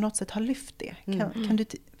att man på något sätt har lyft det.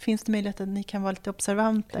 Finns det möjlighet att ni kan vara lite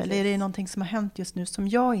observanta? Precis. Eller är det någonting som har hänt just nu som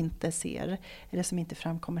jag inte ser eller som inte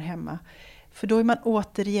framkommer hemma? För då är man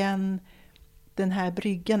återigen den här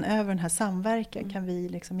bryggan över den här samverkan, kan vi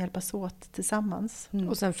liksom hjälpas åt tillsammans.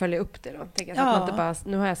 Och sen följa upp det då. Tänka så att man inte bara,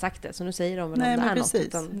 nu har jag sagt det så nu säger de väl om det är något,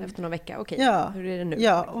 utan efter någon vecka, hur är det nu?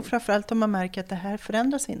 Ja, och framförallt om man märker att det här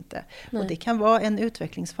förändras inte. Och det kan vara en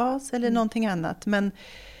utvecklingsfas eller någonting annat. Men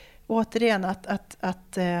återigen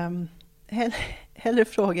att hellre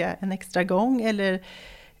fråga en extra gång eller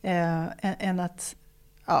än att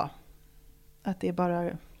det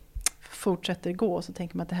bara fortsätter gå, så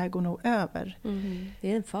tänker man att det här går nog över.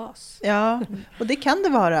 Det är en fas. Ja, och det kan det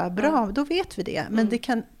vara. Bra, då vet vi det. Men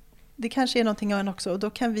det kanske är någonting annat också. Och då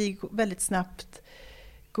kan vi väldigt snabbt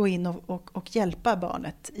gå in och hjälpa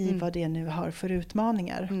barnet i vad det nu har för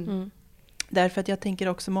utmaningar. Därför att jag tänker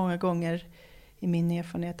också många gånger i min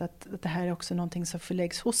erfarenhet att det här är också någonting som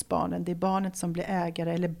förläggs hos barnen. Det är barnet som blir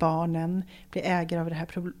ägare, eller barnen blir ägare av det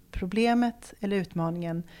här problemet eller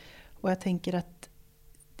utmaningen. Och jag tänker att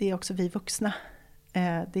det är också vi vuxna.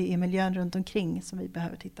 Det är miljön runt omkring som vi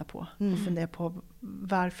behöver titta på. Och fundera på,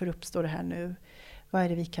 varför uppstår det här nu? Vad är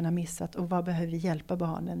det vi kan ha missat? Och vad behöver vi hjälpa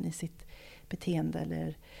barnen i sitt beteende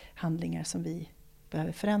eller handlingar som vi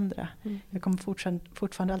behöver förändra? Jag kommer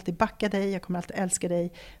fortfarande alltid backa dig. Jag kommer alltid älska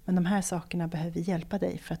dig. Men de här sakerna behöver vi hjälpa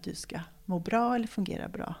dig för att du ska må bra eller fungera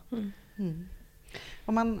bra.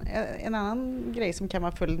 En annan grej som kan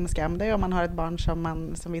vara full med skam, det är om man har ett barn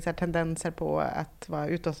som visar tendenser på att vara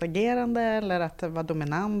utåtagerande eller att vara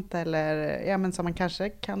dominant, eller men som man kanske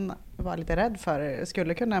kan vara lite rädd för,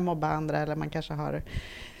 skulle kunna mobba andra, eller man kanske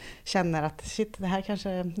känner att shit, det här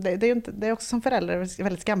kanske, det är också som förälder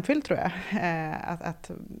väldigt skamfyllt, tror jag,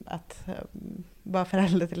 att vara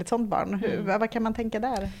förälder till ett sånt barn. Vad kan man tänka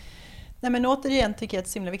där? Nej, men återigen tycker jag att det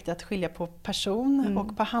är så himla viktigt att skilja på person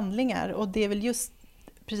och på handlingar. Och det är väl just,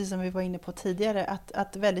 precis som vi var inne på tidigare,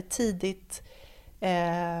 att väldigt tidigt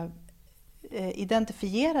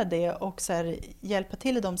identifiera det och så här, hjälpa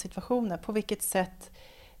till i de situationerna. På vilket sätt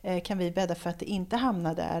kan vi bädda för att det inte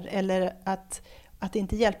hamnar där? Eller att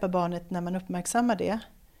inte hjälpa barnet när man uppmärksammar det.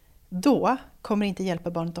 Då kommer det inte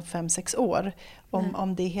hjälpa barnet om 5-6 år.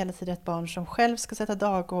 Om det är hela tiden ett barn som själv ska sätta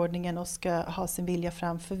dagordningen och ska ha sin vilja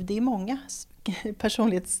fram. För det är många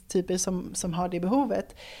personlighetstyper som har det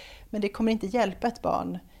behovet. Men det kommer inte hjälpa ett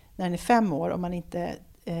barn när den är 5 år om man inte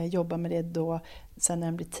jobbar med det då sen när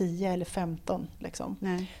den blir 10 eller 15. Liksom.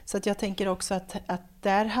 Så att jag tänker också att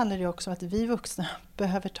där handlar det också om att vi vuxna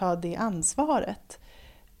behöver ta det ansvaret.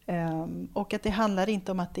 Och att det handlar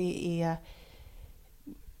inte om att det är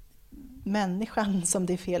människan som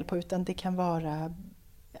det är fel på, utan det kan vara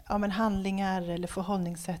handlingar eller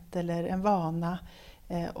förhållningssätt eller en vana.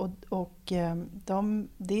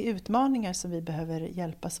 Det är utmaningar som vi behöver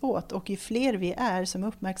hjälpas åt. Och ju fler vi är som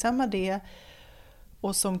uppmärksammar det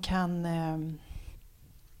och som kan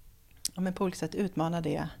på olika sätt utmana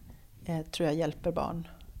det, tror jag hjälper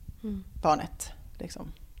barnet.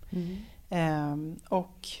 Liksom.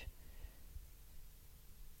 Och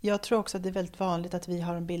jag tror också att det är väldigt vanligt att vi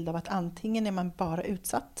har en bild av att antingen är man bara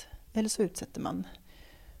utsatt eller så utsätter man.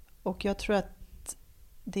 Och jag tror att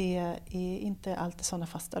det är inte alltid sådana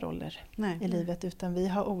fasta roller i livet, utan vi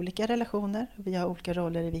har olika relationer, vi har olika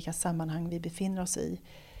roller i vilka sammanhang vi befinner oss i.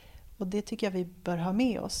 Och det tycker jag vi bör ha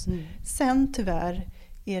med oss. Sen tyvärr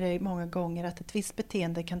är det många gånger att ett visst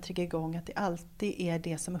beteende kan trigga igång, att det alltid är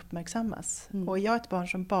det som uppmärksammas. Och jag är ett barn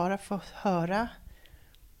som bara får höra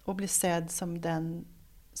och bli sedd som den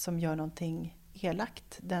som gör någonting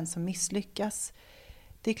elakt, den som misslyckas.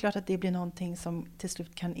 Det är klart att det blir någonting som till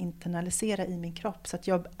slut kan internalisera i min kropp, så att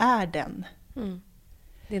jag är den.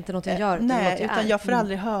 Det är inte något jag gör, nej, utan jag får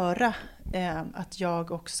aldrig höra att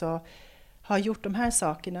jag också har gjort de här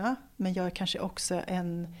sakerna, men jag är kanske också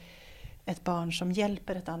ett barn som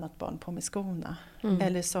hjälper ett annat barn på med skorna.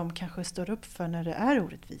 Eller som kanske står upp för när det är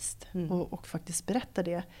orättvist och faktiskt berättar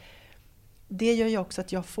det. Det gör ju också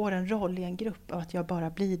att jag får en roll i en grupp, och att jag bara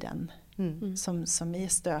blir den som är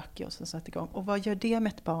stökig och som sätter igång. Och vad gör det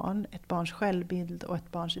med ett barns självbild och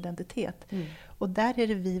ett barns identitet? Och där är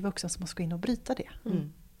det vi vuxna som måste gå in och bryta det.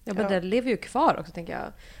 Ja, men det lever ju kvar också, tänker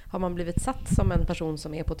jag. Har man blivit satt som en person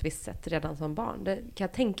som är på ett visst sätt redan som barn? Det kan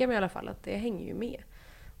jag tänka mig i alla fall, att det hänger ju med.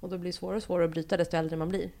 Och då blir det svårare och svårare att bryta desto äldre man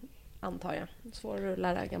blir, antar jag. Svårare att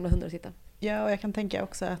lära gamla hundar att sitta. Ja, och jag kan tänka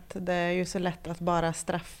också att det är ju så lätt att bara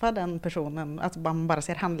straffa den personen. Att man bara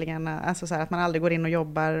ser handlingarna. Alltså så här, att man aldrig går in och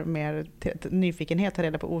jobbar med nyfikenhet, tar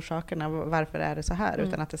reda på orsakerna. Varför är det så här?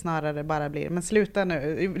 Utan att det snarare bara blir, men sluta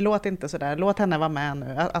nu, låt inte så där. Låt henne vara med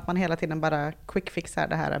nu. Att man hela tiden bara quickfixar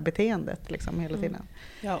det här beteendet liksom hela tiden.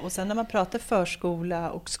 Ja, och sen när man pratar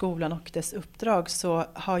förskola och skolan och dess uppdrag, så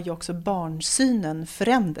har ju också barnsynen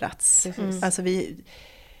förändrats. Alltså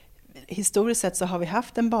historiskt sett så har vi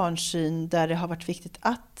haft en barnsyn där det har varit viktigt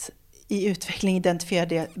att i utveckling identifiera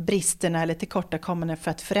det, bristerna eller tillkortakommanden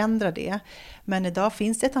för att förändra det. Men idag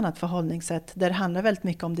finns det ett annat förhållningssätt där det handlar väldigt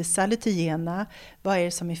mycket om det salutogena. Vad är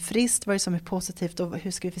det som är friskt, vad är det som är positivt och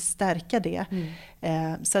hur ska vi förstärka det?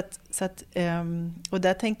 Och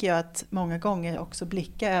där tänker jag att många gånger också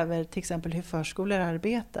blicka över till exempel hur förskolor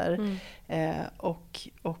arbetar och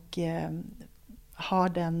har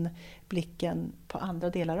den blicken på andra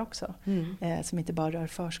delar också. Som inte bara rör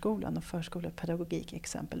förskolan och förskolepedagogik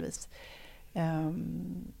exempelvis.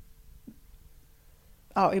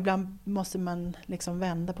 Ibland måste man liksom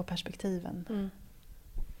vända på perspektiven.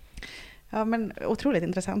 Ja, men otroligt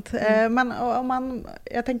intressant. Men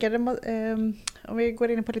jag tänker, om vi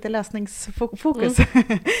går in på lite läsningsfokus.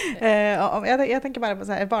 Jag tänker bara på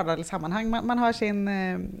så här, ett vardagligt sammanhang. Man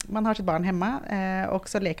har sitt barn hemma och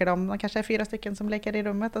så leker de kanske är 4 stycken som leker i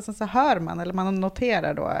rummet, och sen så hör man, eller man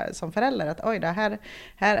noterar då som förälder att oj,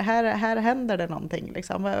 här händer det någonting.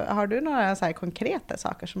 Liksom. Har du några så här konkreta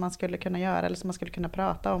saker som man skulle kunna göra eller som man skulle kunna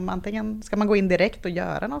prata om? Antingen ska man gå in direkt och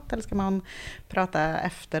göra något, eller ska man prata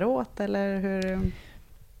efteråt, eller hur?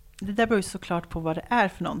 Det där beror ju såklart på vad det är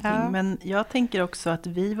för någonting. Ja. Men jag tänker också att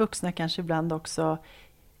vi vuxna kanske ibland också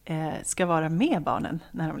ska vara med barnen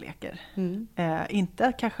när de leker.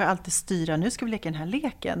 Inte kanske alltid styra, nu ska vi leka den här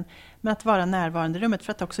leken, men att vara närvarande i rummet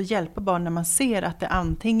för att också hjälpa barn när man ser att det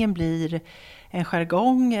antingen blir en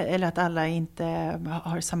jargong eller att alla inte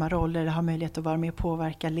har samma roller eller har möjlighet att vara med och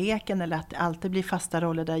påverka leken, eller att det alltid blir fasta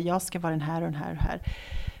roller där jag ska vara den här och den här och den här.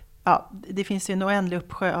 Ja, det finns ju en oändlig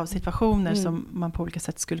uppsjö av situationer som man på olika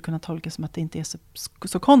sätt skulle kunna tolka som att det inte är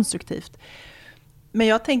så konstruktivt. Men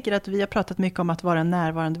jag tänker att vi har pratat mycket om att vara en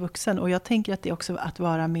närvarande vuxen, och jag tänker att det är också att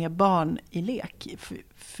vara med barn i lek.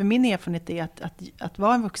 För min erfarenhet är att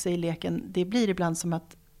vara en vuxen i leken, det blir ibland som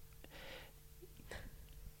att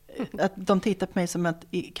de tittar på mig som att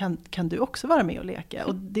kan du också vara med och leka?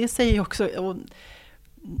 Och det säger ju också, och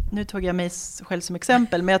nu tog jag mig själv som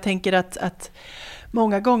exempel, men jag tänker att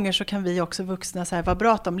många gånger så kan vi också vuxna säga, vad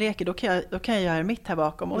bra att de leker, då kan jag göra mitt här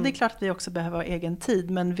bakom. Och det är klart att vi också behöver ha egen tid,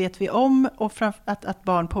 men vet vi om och att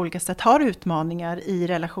barn på olika sätt har utmaningar i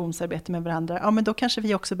relationsarbete med varandra, ja men då kanske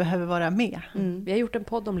vi också behöver vara med. Vi har gjort en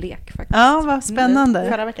podd om lek faktiskt. Ja, vad spännande.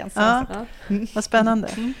 Förra veckan. Vad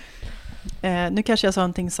spännande. Nu kanske jag sa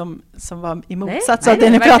någonting som var i motsats av det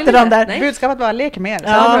ni pratade om där. Nej. Budskapet var lek mer.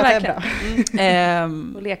 Ja,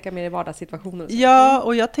 verkligen. Och leka mer i vardagssituationer. Ja,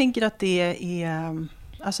 och jag tänker att det är,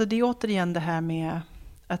 alltså det är återigen det här med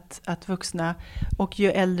att vuxna, och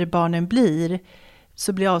ju äldre barnen blir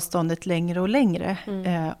så blir avståndet längre och längre.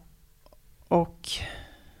 Och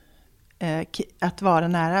att vara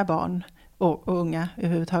nära barn och unga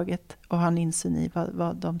överhuvudtaget och ha en insyn i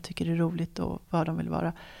vad de tycker är roligt och vad de vill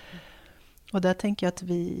vara. Och där tänker jag att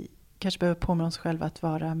vi kanske behöver påminna oss själva att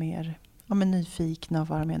vara mer nyfikna och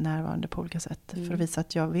vara mer närvarande på olika sätt. För att visa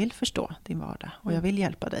att jag vill förstå din vardag och jag vill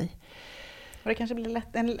hjälpa dig. Och det kanske blir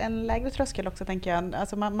lätt en lägre tröskel också, tänker jag.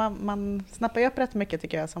 Alltså man snappar ju upp rätt mycket,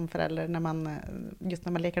 tycker jag, som förälder när man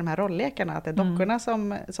leker de här rolllekarna. Att det är dockorna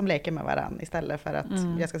som leker med varandra istället för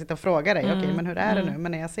att jag ska sitta och fråga dig, okej, men hur är det nu?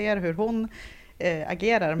 Men när jag ser hur hon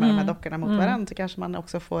agerar med de här dockorna mot varandra, så kanske man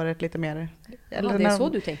också får ett lite mer... Eller det är så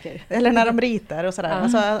du tänker. Eller när de ritar och sådär.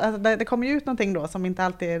 Alltså, det kommer ju ut någonting då som inte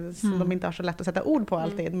alltid, som de inte har så lätt att sätta ord på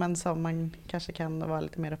alltid, men som man kanske kan vara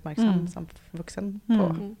lite mer uppmärksam som vuxen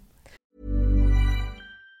på.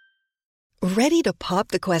 Ready to pop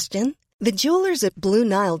the question? The jewelers at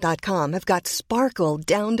BlueNile.com have got sparkle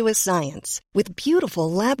down to a science with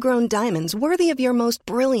beautiful lab-grown diamonds worthy of your most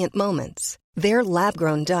brilliant moments. Their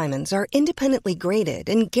lab-grown diamonds are independently graded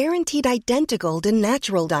and guaranteed identical to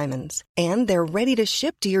natural diamonds, and they're ready to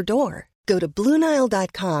ship to your door. Go to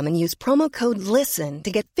BlueNile.com and use promo code LISTEN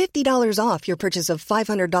to get $50 off your purchase of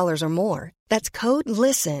 $500 or more. That's code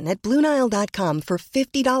LISTEN at BlueNile.com for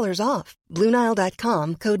 $50 off.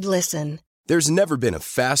 BlueNile.com, code LISTEN. There's never been a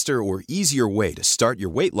faster or easier way to start your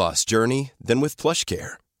weight loss journey than with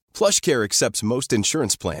PlushCare. PlushCare accepts most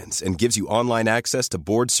insurance plans and gives you online access to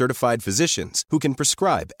board-certified physicians who can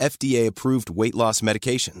prescribe FDA-approved weight loss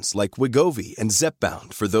medications like Wegovy and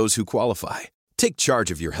Zepbound for those who qualify. Take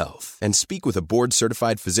charge of your health and speak with a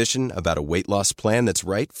board-certified physician about a weight loss plan that's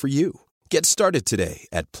right for you. Get started today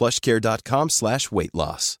at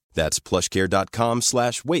plushcare.com/weightloss. That's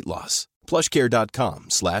plushcare.com/weightloss.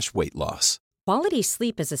 plushcare.com/weightloss. Quality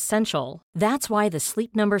sleep is essential. That's why the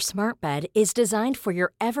Sleep Number Smart Bed is designed for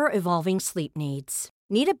your ever-evolving sleep needs.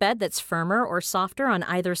 Need a bed that's firmer or softer on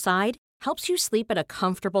either side? Helps you sleep at a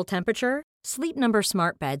comfortable temperature? Sleep Number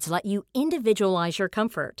Smart Beds let you individualize your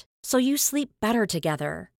comfort, so you sleep better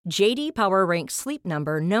together. JD Power ranks Sleep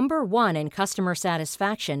Number #1 in customer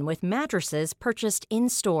satisfaction with mattresses purchased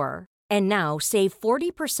in-store. And now save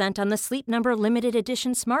 40% on the Sleep Number Limited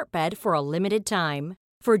Edition Smart Bed for a limited time.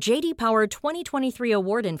 For JD Power 2023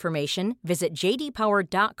 award information, visit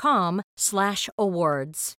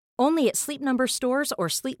jdpower.com/awards. Only at Sleep Number stores or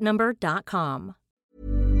sleepnumber.com.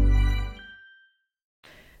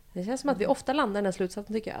 Det känns som att vi ofta landar i den här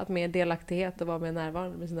slutsatsen, tycker jag, att med delaktighet och vara mer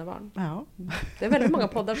närvarande med sina barn. Ja. Det är väldigt många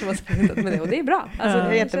poddar som har slutat med det, och det är bra. Alltså, det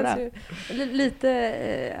är jättebra.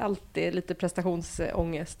 Lite, alltid lite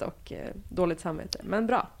prestationsångest och dåligt samvete, men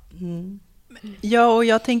bra. Ja, och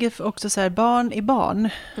jag tänker också så här, barn är barn.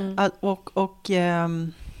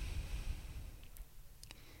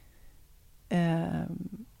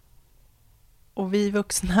 Och vi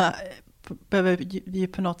vuxna behöver ju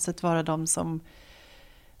på något sätt vara de som...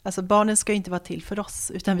 Alltså barnen ska inte vara till för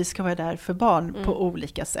oss, utan vi ska vara där för barn på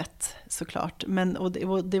olika sätt, såklart. Men, och det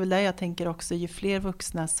är väl där jag tänker också, ju fler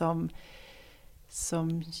vuxna som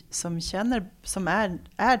som känner, som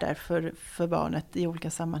är där för barnet i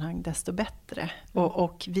olika sammanhang, desto bättre.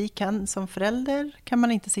 Och vi kan som förälder, kan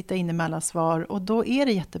man inte sitta inne med alla svar, och då är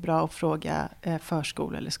det jättebra att fråga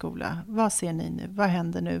förskola eller skola. Vad ser ni nu? Vad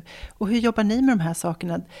händer nu? Och hur jobbar ni med de här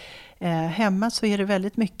sakerna? Hemma så är det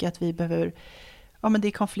väldigt mycket att vi behöver, men det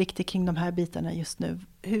är konflikter kring de här bitarna just nu.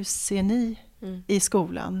 Hur ser ni i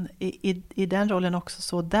skolan? I den rollen också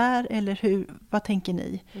så där, eller vad tänker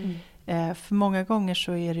ni? För många gånger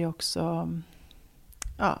så är det också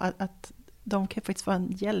att de kan faktiskt vara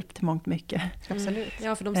en hjälp till mångt mycket. Absolut.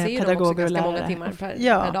 Ja, för de ser ju också ganska många timmar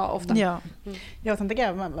per dag ofta. Ja, sen tänker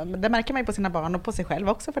jag, det märker man ju på sina barn och på sig själv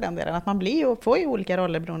också för den delen, att man får ju olika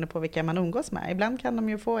roller beroende på vilka man umgås med. Ibland kan de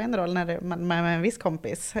ju få en roll när man med en viss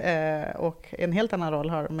kompis och en helt annan roll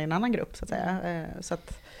har de med en annan grupp så att säga. Så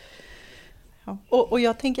att, ja. Och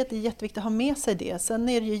jag tänker att det är jätteviktigt att ha med sig det. Sen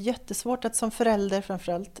är det ju jättesvårt att som förälder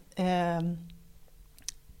framförallt,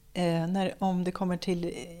 om det kommer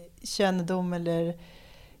till kännedom eller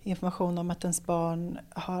information om att ens barn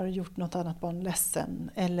har gjort något annat barn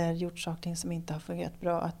ledsen eller gjort saker som inte har fungerat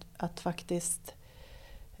bra, att faktiskt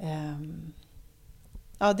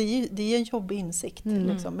det är en jobbig insikt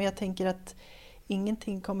liksom. Men jag tänker att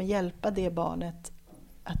ingenting kommer hjälpa det barnet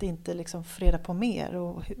att inte liksom få reda på mer,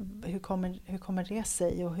 och hur kommer det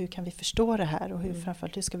sig, och hur kan vi förstå det här, och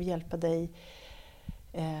framförallt hur ska vi hjälpa dig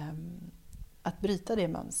att bryta det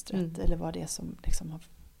mönstret, eller vad det är som liksom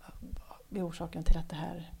är orsaken till att det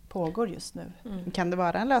här pågår just nu. Kan det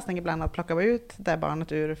vara en lösning ibland att plocka ut det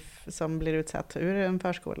barnet som blir utsatt ur en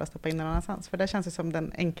förskola och stoppa in någon annanstans? För det känns ju som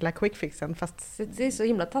den enkla quick fixen. Fast det är så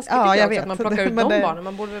himla taskigt jag vet. Att man plockar ut de barnen.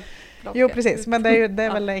 Man borde plocka. Jo, precis. Men det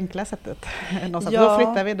är väl det enkla sättet. Då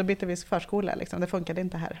flyttar vi, då byter vi förskola. Liksom. Det funkade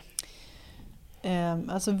inte här.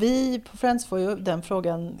 Alltså vi på Friends får ju den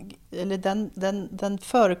frågan, eller den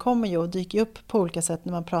förekommer ju och dyker upp på olika sätt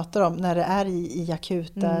när man pratar om när det är i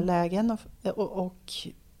akuta lägen. Och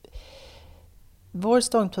vår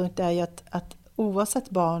ståndpunkt är ju att oavsett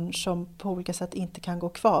barn som på olika sätt inte kan gå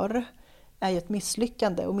kvar är ju ett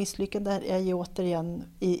misslyckande. Och misslyckande är ju återigen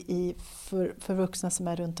för vuxna som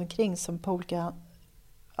är runt omkring som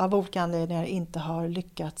av olika anledningar inte har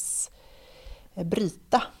lyckats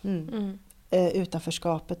bryta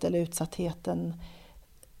utanförskapet eller utsattheten.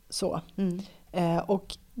 Så.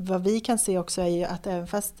 Och vad vi kan se också är ju att även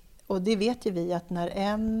fast, och det vet ju vi, att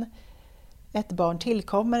när ett barn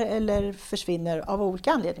tillkommer eller försvinner av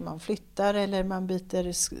olika anledningar, man flyttar eller man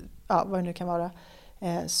byter, vad det nu kan vara,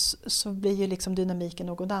 så blir ju liksom dynamiken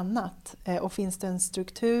något annat. Och finns det en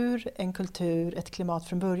struktur, en kultur, ett klimat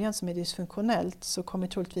från början som är dysfunktionellt, så kommer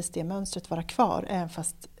troligtvis det mönstret vara kvar även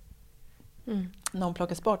fast någon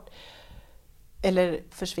plockas bort eller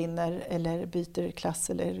försvinner eller byter klass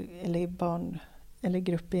eller barn eller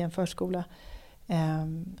grupp i en förskola.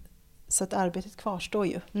 Så att arbetet kvarstår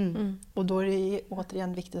ju. Och då är det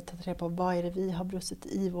återigen viktigt att ta reda på vad är det vi har brustit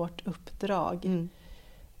i vårt uppdrag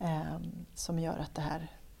som gör att det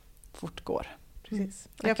här fortgår. Precis.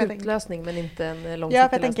 Akut lösning men inte en långsiktig lösning. Ja,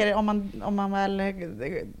 för jag tänker om man väl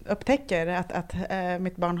upptäcker att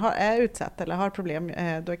mitt barn är utsatt eller har problem,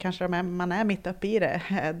 då kanske man är mitt uppe i det.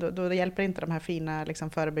 Då hjälper inte de här fina liksom,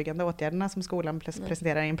 förebyggande åtgärderna som skolan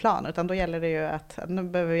presenterar i en plan, utan då gäller det ju att nu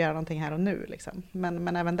behöver vi göra någonting här och nu. Liksom.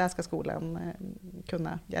 Men även där ska skolan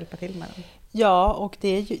kunna hjälpa till med det. Ja, och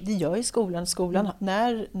det gör ju skolan.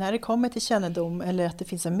 När det kommer till kännedom eller att det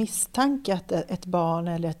finns en misstanke att ett barn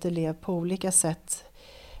eller ett elev på olika sätt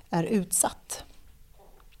är utsatt,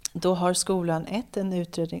 då har skolan en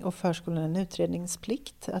utredning och förskolan en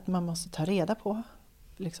utredningsplikt, att man måste ta reda på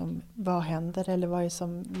liksom, vad händer eller vad är det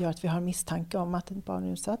som gör att vi har misstanke om att ett barn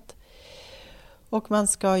är utsatt. Och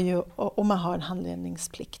man har en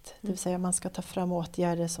handledningsplikt, det vill säga man ska ta fram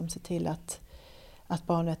åtgärder som ser till att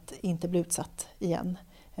barnet inte blir utsatt igen.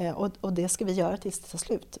 Och det ska vi göra tills det tar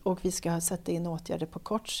slut. Och vi ska sätta in åtgärder på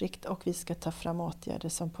kort sikt och vi ska ta fram åtgärder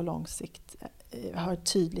som på lång sikt har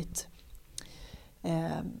ett tydligt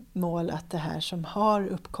mål att det här som har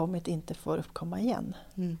uppkommit inte får uppkomma igen.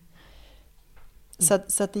 Så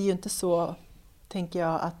att det är ju inte så, tänker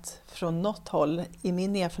jag, att från något håll, i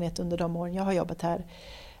min erfarenhet under de åren jag har jobbat här,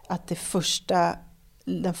 att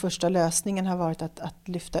den första lösningen har varit att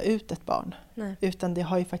lyfta ut ett barn. Nej. Utan det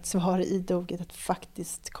har ju faktiskt varit idogt att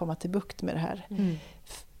faktiskt komma till bukt med det här.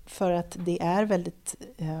 För att det är väldigt...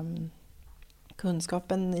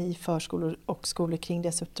 kunskapen i förskolor och skolor kring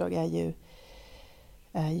dess uppdrag är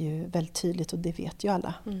ju väldigt tydligt och det vet ju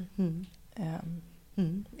alla.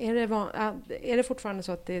 Är det fortfarande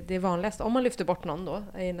så att det är vanligast, om man lyfter bort någon då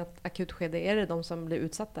i ett akut skede, är det de som blir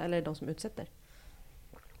utsatta eller är det de som utsätter?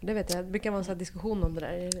 Det vet jag. Det brukar vara en sån här diskussion om det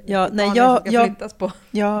där. Ja, nej,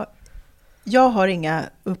 jag har inga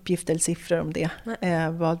uppgifter eller siffror om det.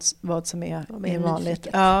 Vad som är vanligt.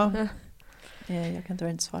 Ja. Jag kan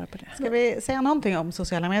inte svara på det. Ska vi säga någonting om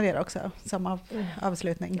sociala medier också som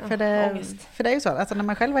avslutning? För det är ju så, alltså när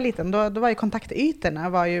man själv var liten då var ju kontaktytorna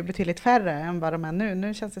var ju betydligt färre än vad de är nu.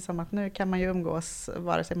 Nu känns det som att nu kan man ju umgås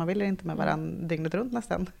vare sig man vill eller inte med varandra dygnet runt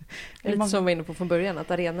nästan. Lite som vi var inne på från början, att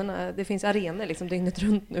det finns arenor liksom dygnet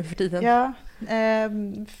runt nu för tiden. Ja,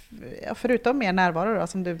 förutom mer närvaro då,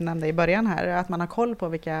 som du nämnde i början här, att man har koll på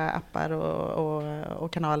vilka appar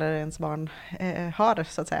och kanaler ens barn har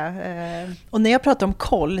så att säga. Och när jag pratar om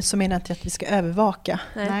koll så menar jag inte att vi ska övervaka.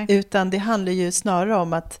 Nej. Utan det handlar ju snarare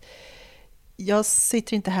om att jag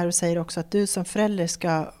sitter inte här och säger också att du som förälder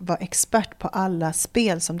ska vara expert på alla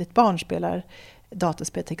spel som ditt barn spelar.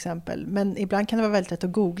 Dataspel till exempel. Men ibland kan det vara väldigt lätt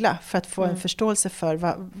att googla för att få en förståelse för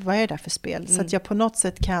vad är det för spel. Så att jag på något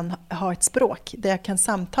sätt kan ha ett språk där jag kan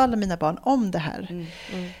samtala med mina barn om det här.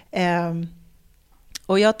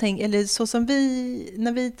 Och jag tänker, eller så som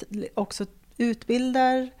när vi också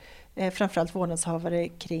utbildar framförallt vårdnadshavare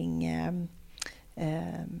kring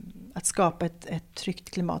att skapa ett tryggt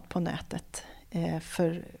klimat på nätet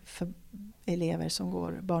för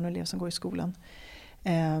barn och elever som går i skolan.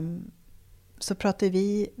 Så pratar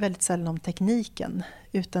vi väldigt sällan om tekniken,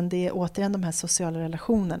 utan det är återigen de här sociala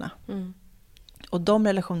relationerna. Och de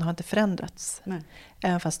relationerna har inte förändrats. Nej.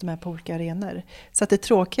 Även fast de är på olika arenor. Så att det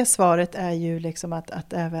tråkiga svaret är ju liksom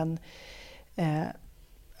att även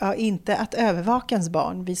inte att övervaka ens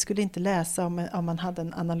barn. Vi skulle inte läsa om man hade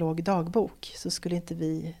en analog dagbok, så skulle inte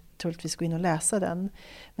vi troligtvis gå in och läsa den.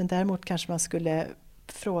 Men däremot kanske man skulle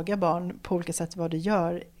fråga barn på olika sätt vad du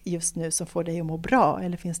gör just nu som får dig att må bra.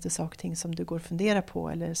 Eller finns det saker och ting som du går och funderar på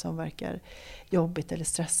eller som verkar jobbigt eller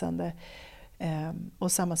stressande.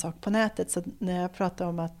 Och samma sak på nätet. Så när jag pratar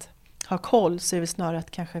om att ha koll så är det snarare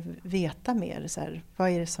att kanske veta mer. Så här, vad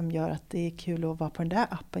är det som gör att det är kul att vara på den där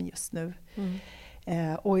appen just nu?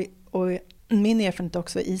 Och min erfarenhet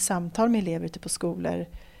också i samtal med elever ute på skolor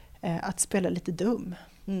att spela lite dum.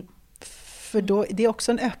 För då, det är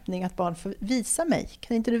också en öppning att barn får visa mig.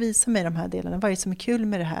 Kan inte du visa mig de här delarna? Vad är det som är kul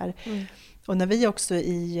med det här? Och när vi också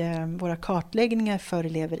i våra kartläggningar för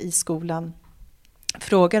elever i skolan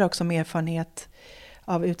frågar också om erfarenhet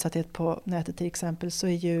av utsatthet på nätet till exempel, så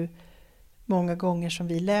är ju många gånger som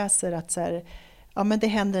vi läser att så här, ja, men det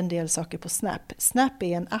händer en del saker på Snap. Snap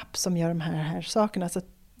är en app som gör de här sakerna, så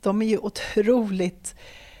de är ju otroligt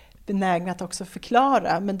benägna att också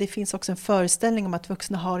förklara, men det finns också en föreställning om att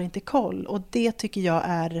vuxna har inte koll, och det tycker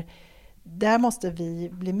jag där måste vi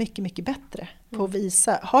bli mycket, mycket bättre på att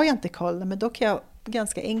visa. Har jag inte koll, men då kan jag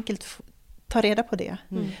ganska enkelt ta reda på det.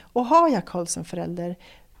 Och har jag koll som förälder,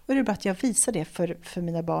 då är det bara att jag visar det för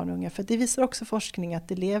mina barn och unga, för det visar också forskning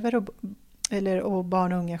att elever och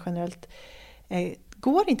barn och unga generellt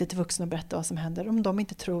går inte till vuxna och berätta vad som händer om de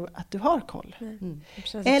inte tror att du har koll.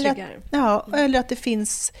 Eller att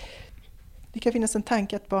det kan finnas en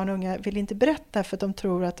tanke att barn och unga vill inte berätta för att de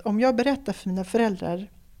tror att om jag berättar för mina föräldrar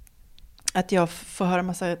att jag får höra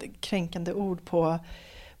massa kränkande ord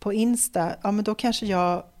på Insta, ja, men då kanske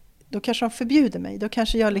de förbjuder mig. Då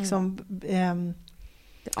kanske jag liksom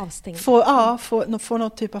får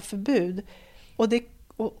någon typ av förbud.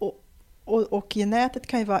 Och nätet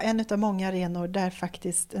kan ju vara en av många arenor där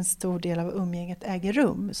faktiskt en stor del av umgänget äger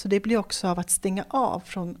rum. Så det blir också av att stänga av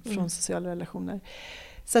från sociala relationer.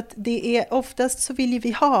 Så att det är oftast så vill ju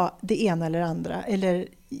vi ha det ena eller andra, eller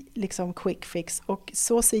liksom quick fix. Och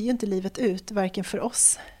så ser ju inte livet ut, varken för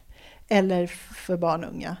oss eller för barn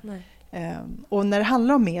och unga. Och när det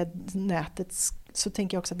handlar om nätet så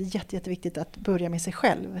tänker jag också att det är jätteviktigt att börja med sig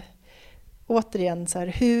själv. Återigen, så här,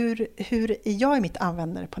 hur är jag i mitt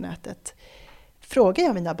användande på nätet? Frågar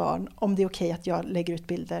jag mina barn om det är okej att jag lägger ut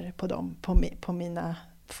bilder på dem på mina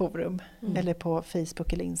forum eller på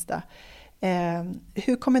Facebook eller Insta?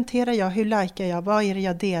 Hur kommenterar jag? Hur likar jag? Vad är det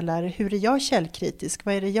jag delar? Hur är jag källkritisk?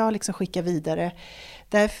 Vad är det jag liksom skickar vidare?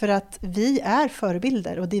 Därför att vi är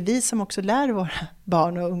förebilder, och det är vi som också lär våra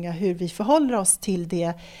barn och unga hur vi förhåller oss till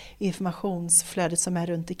det informationsflödet som är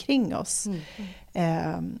runt omkring oss.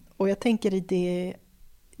 Och jag tänker i det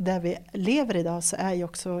där vi lever idag så är ju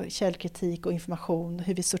också källkritik och information,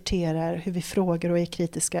 hur vi sorterar, hur vi frågar och är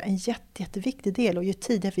kritiska, en jätteviktig del. Och ju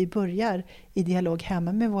tidigare vi börjar i dialog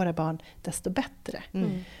hemma med våra barn, desto bättre.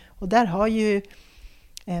 Och där har ju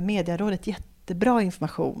Medierådet jättebra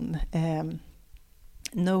information.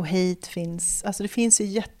 No hate finns. Alltså det finns ju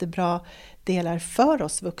jättebra delar för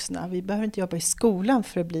oss vuxna. Vi behöver inte jobba i skolan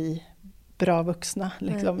för att bli bra vuxna.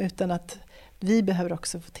 Liksom, utan att vi behöver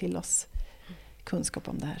också få till oss kunskap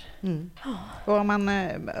om det här. Och om man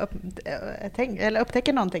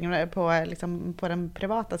upptäcker någonting på den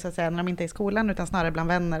privata, så att säga, när de inte är i skolan utan snarare bland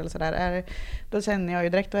vänner eller sådär, då känner jag ju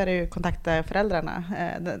direkt, då är det ju kontakta föräldrarna,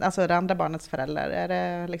 alltså det andra barnets föräldrar. Är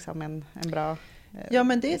det liksom en bra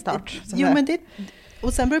start?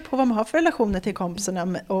 Och sen beror det på vad man har för relationer till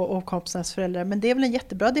kompisarna och kompisarnas föräldrar. Men det är väl en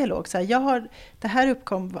jättebra dialog. Så här, det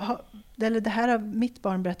här har mitt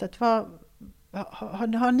barn berättat.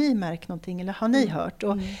 Har ni märkt någonting eller har ni hört?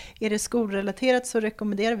 Och är det skolrelaterat så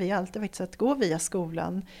rekommenderar vi alltid faktiskt att gå via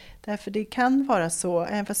skolan. Därför det kan vara så,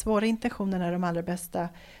 även fast våra intentioner är de allra bästa,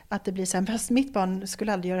 att det blir så här, fast mitt barn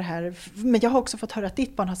skulle aldrig göra det här. Men jag har också fått höra att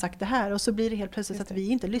ditt barn har sagt det här. Och så blir det helt plötsligt att vi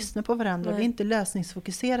inte lyssnar på varandra. Vi är inte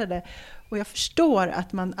lösningsfokuserade. Och jag förstår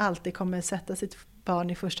att man alltid kommer sätta sitt barn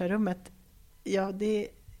i första rummet. Ja, det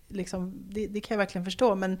kan jag verkligen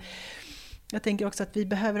förstå. Men jag tänker också att vi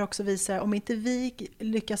behöver också visa, om inte vi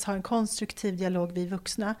lyckas ha en konstruktiv dialog, vi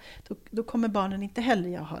vuxna, då kommer barnen inte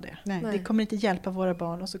heller ha det. Nej. Det kommer inte hjälpa våra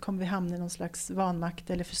barn och så kommer vi hamna i någon slags vanmakt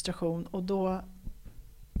eller frustration och då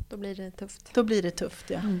blir det tufft. Då blir det tufft,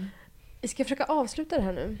 ja. Vi ska försöka avsluta det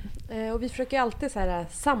här nu. Och vi försöker alltid så här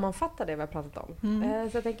sammanfatta det vi har pratat om.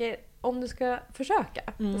 Så jag tänker, om du ska försöka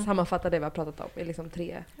sammanfatta det vi har pratat om i liksom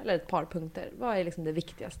 3 eller ett par punkter, vad är liksom det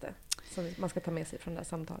viktigaste som man ska ta med sig från det här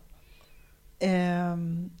samtalet?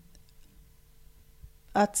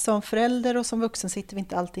 Att som förälder och som vuxen sitter vi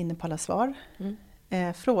inte alltid inne på alla svar.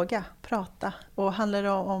 Fråga, prata. Och handlar det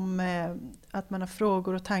om att man har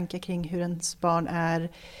frågor och tankar kring hur ens barn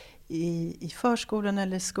är i förskolan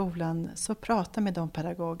eller skolan, så prata med de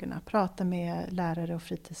pedagogerna. Prata med lärare och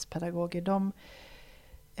fritidspedagoger.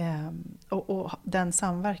 Och den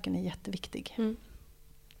samverkan är jätteviktig.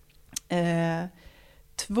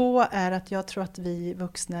 2 är att jag tror att vi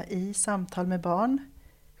vuxna i samtal med barn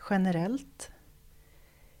generellt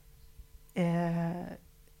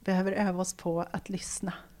behöver öva oss på att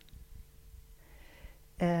lyssna.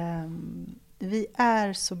 Vi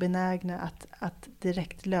är så benägna att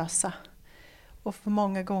direkt lösa. Och för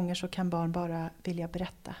många gånger så kan barn bara vilja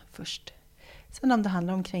berätta först. Sen om det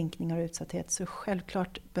handlar om kränkningar och utsatthet, så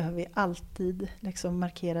självklart behöver vi alltid liksom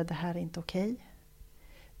markera, det här är inte okej.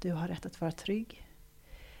 Du har rätt att vara trygg.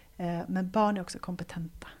 Men barn är också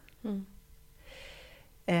kompetenta.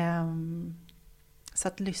 Så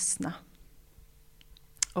att lyssna.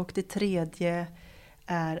 Och det 3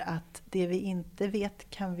 är att det vi inte vet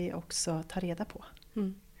kan vi också ta reda på.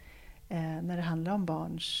 När det handlar om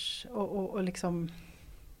barns och liksom,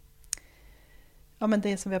 ja, men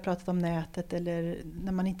det som vi har pratat om nätet, eller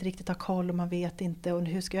när man inte riktigt har koll och man vet inte, och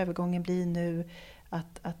hur ska övergången bli nu,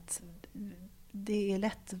 att det är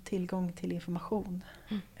lätt tillgång till information.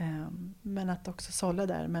 Men att också sålla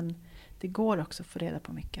där. Men det går också att få reda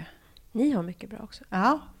på mycket. Ni har mycket bra också.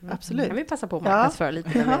 Ja, absolut. Kan vi passa på att marknadsföra lite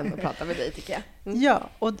när vi ändå pratar med dig, tycker jag. Ja,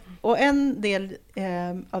 och en del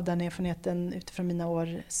av den erfarenheten utifrån mina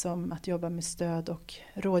år som att jobba med stöd och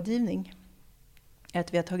rådgivning är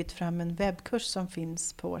att vi har tagit fram en webbkurs som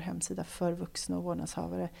finns på vår hemsida för vuxna och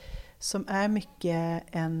vårdnadshavare, som är mycket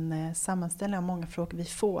en sammanställning av många frågor vi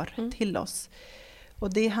får till oss.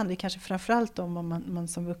 Och det handlar kanske framförallt om man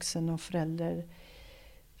som vuxen och förälder,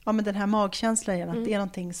 ja, men den här magkänslan igen, att det är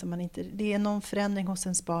någonting som man inte, det är någon förändring hos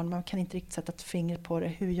ens barn, man kan inte riktigt sätta ett finger på det,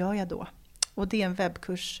 hur gör jag då? Och det är en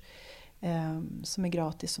webbkurs som är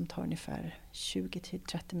gratis, som tar ungefär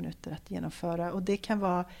 20-30 minuter att genomföra. Och det kan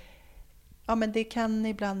vara, ja, men det kan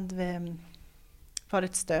ibland vara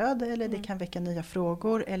ett stöd, eller det kan väcka nya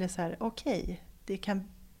frågor, eller så här, okej, det kan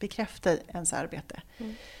bekräfta ens arbete.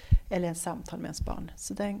 Eller en samtal med ens barn.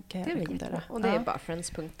 Så den kan jag rekommendera. Och det är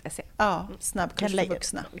buffrens.se. Ja, snabbkurs för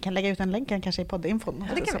vuxna. Vi kan lägga ut en länk kanske i poddinfon.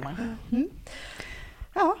 Ja, det kan vi.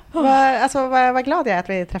 Ja, vad glad jag är att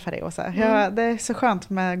vi träffar dig, Åsa. Det är så skönt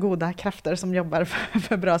med goda krafter som jobbar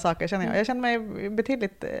för bra saker, känner jag. Jag känner mig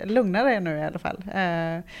betydligt lugnare nu i alla fall.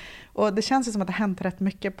 Och det känns ju som att det har hänt rätt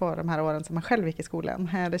mycket på de här åren som man själv gick i skolan.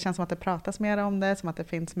 Det känns som att det pratas mer om det, som att det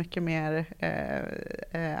finns mycket mer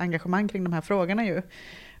engagemang kring de här frågorna ju.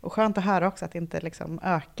 Och skönt att höra också att det inte liksom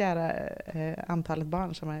ökar antalet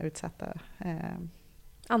barn som är utsatta.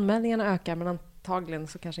 Anmälningarna ökar, men antagligen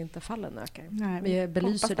så kanske inte fallen ökar. Nej, vi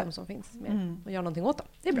belyser dem som finns mer och gör någonting åt dem.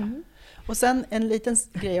 Det är bra. Och sen en liten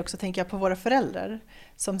grej också, tänker jag på våra föräldrar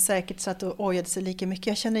som säkert satt och ojade sig lika mycket.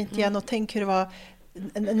 Jag känner inte igen och tänk hur det var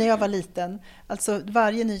när jag var liten. Alltså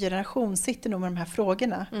varje ny generation sitter nog med de här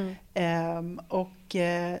frågorna.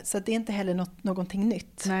 Så det är inte heller någonting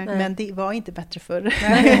nytt. Nej. Men det var inte bättre förr.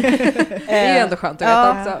 Det är ju ändå skönt att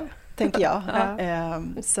veta också. Tänker jag.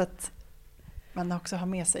 Så att man också har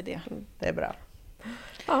med sig det. Det är bra.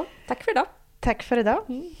 Ja, tack för idag. Tack för idag.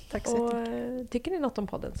 Tack så Och mycket. tycker ni något om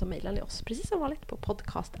podden så mejlar ni oss precis som vanligt på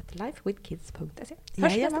podcast@lifewithkids.se.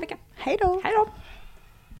 Hörs nästa vecka. Hej då! Hej då!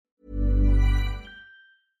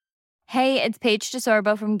 Hey, it's Paige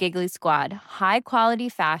DeSorbo from Giggly Squad. High quality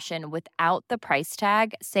fashion without the price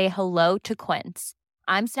tag. Say hello to Quince.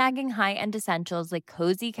 I'm snagging high-end essentials like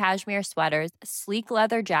cozy cashmere sweaters, sleek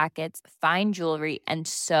leather jackets, fine jewelry, and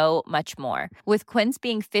so much more. With Quince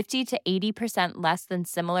being 50 to 80% less than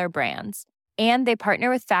similar brands. And they partner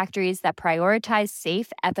with factories that prioritize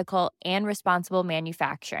safe, ethical, and responsible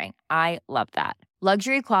manufacturing. I love that.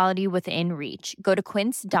 Luxury quality within reach. Go to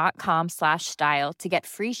quince.com/style to get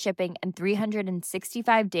free shipping and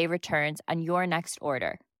 365-day returns on your next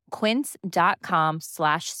order.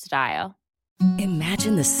 Quince.com/style.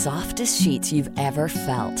 Imagine the softest sheets you've ever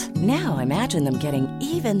felt. Now imagine them getting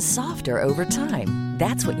even softer over time.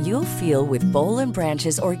 That's what you'll feel with Boll &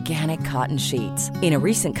 Branch's organic cotton sheets. In a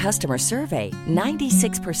recent customer survey,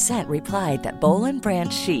 96% replied that Boll &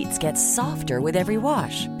 Branch sheets get softer with every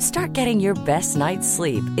wash. Start getting your best night's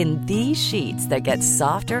sleep in these sheets that get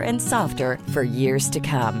softer and softer for years to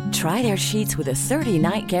come. Try their sheets with a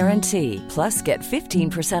 30-night guarantee. Plus, get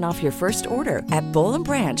 15% off your first order at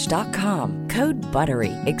bollandbranch.com. Code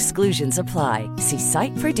BUTTERY. Exclusions apply. See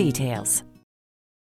site for details.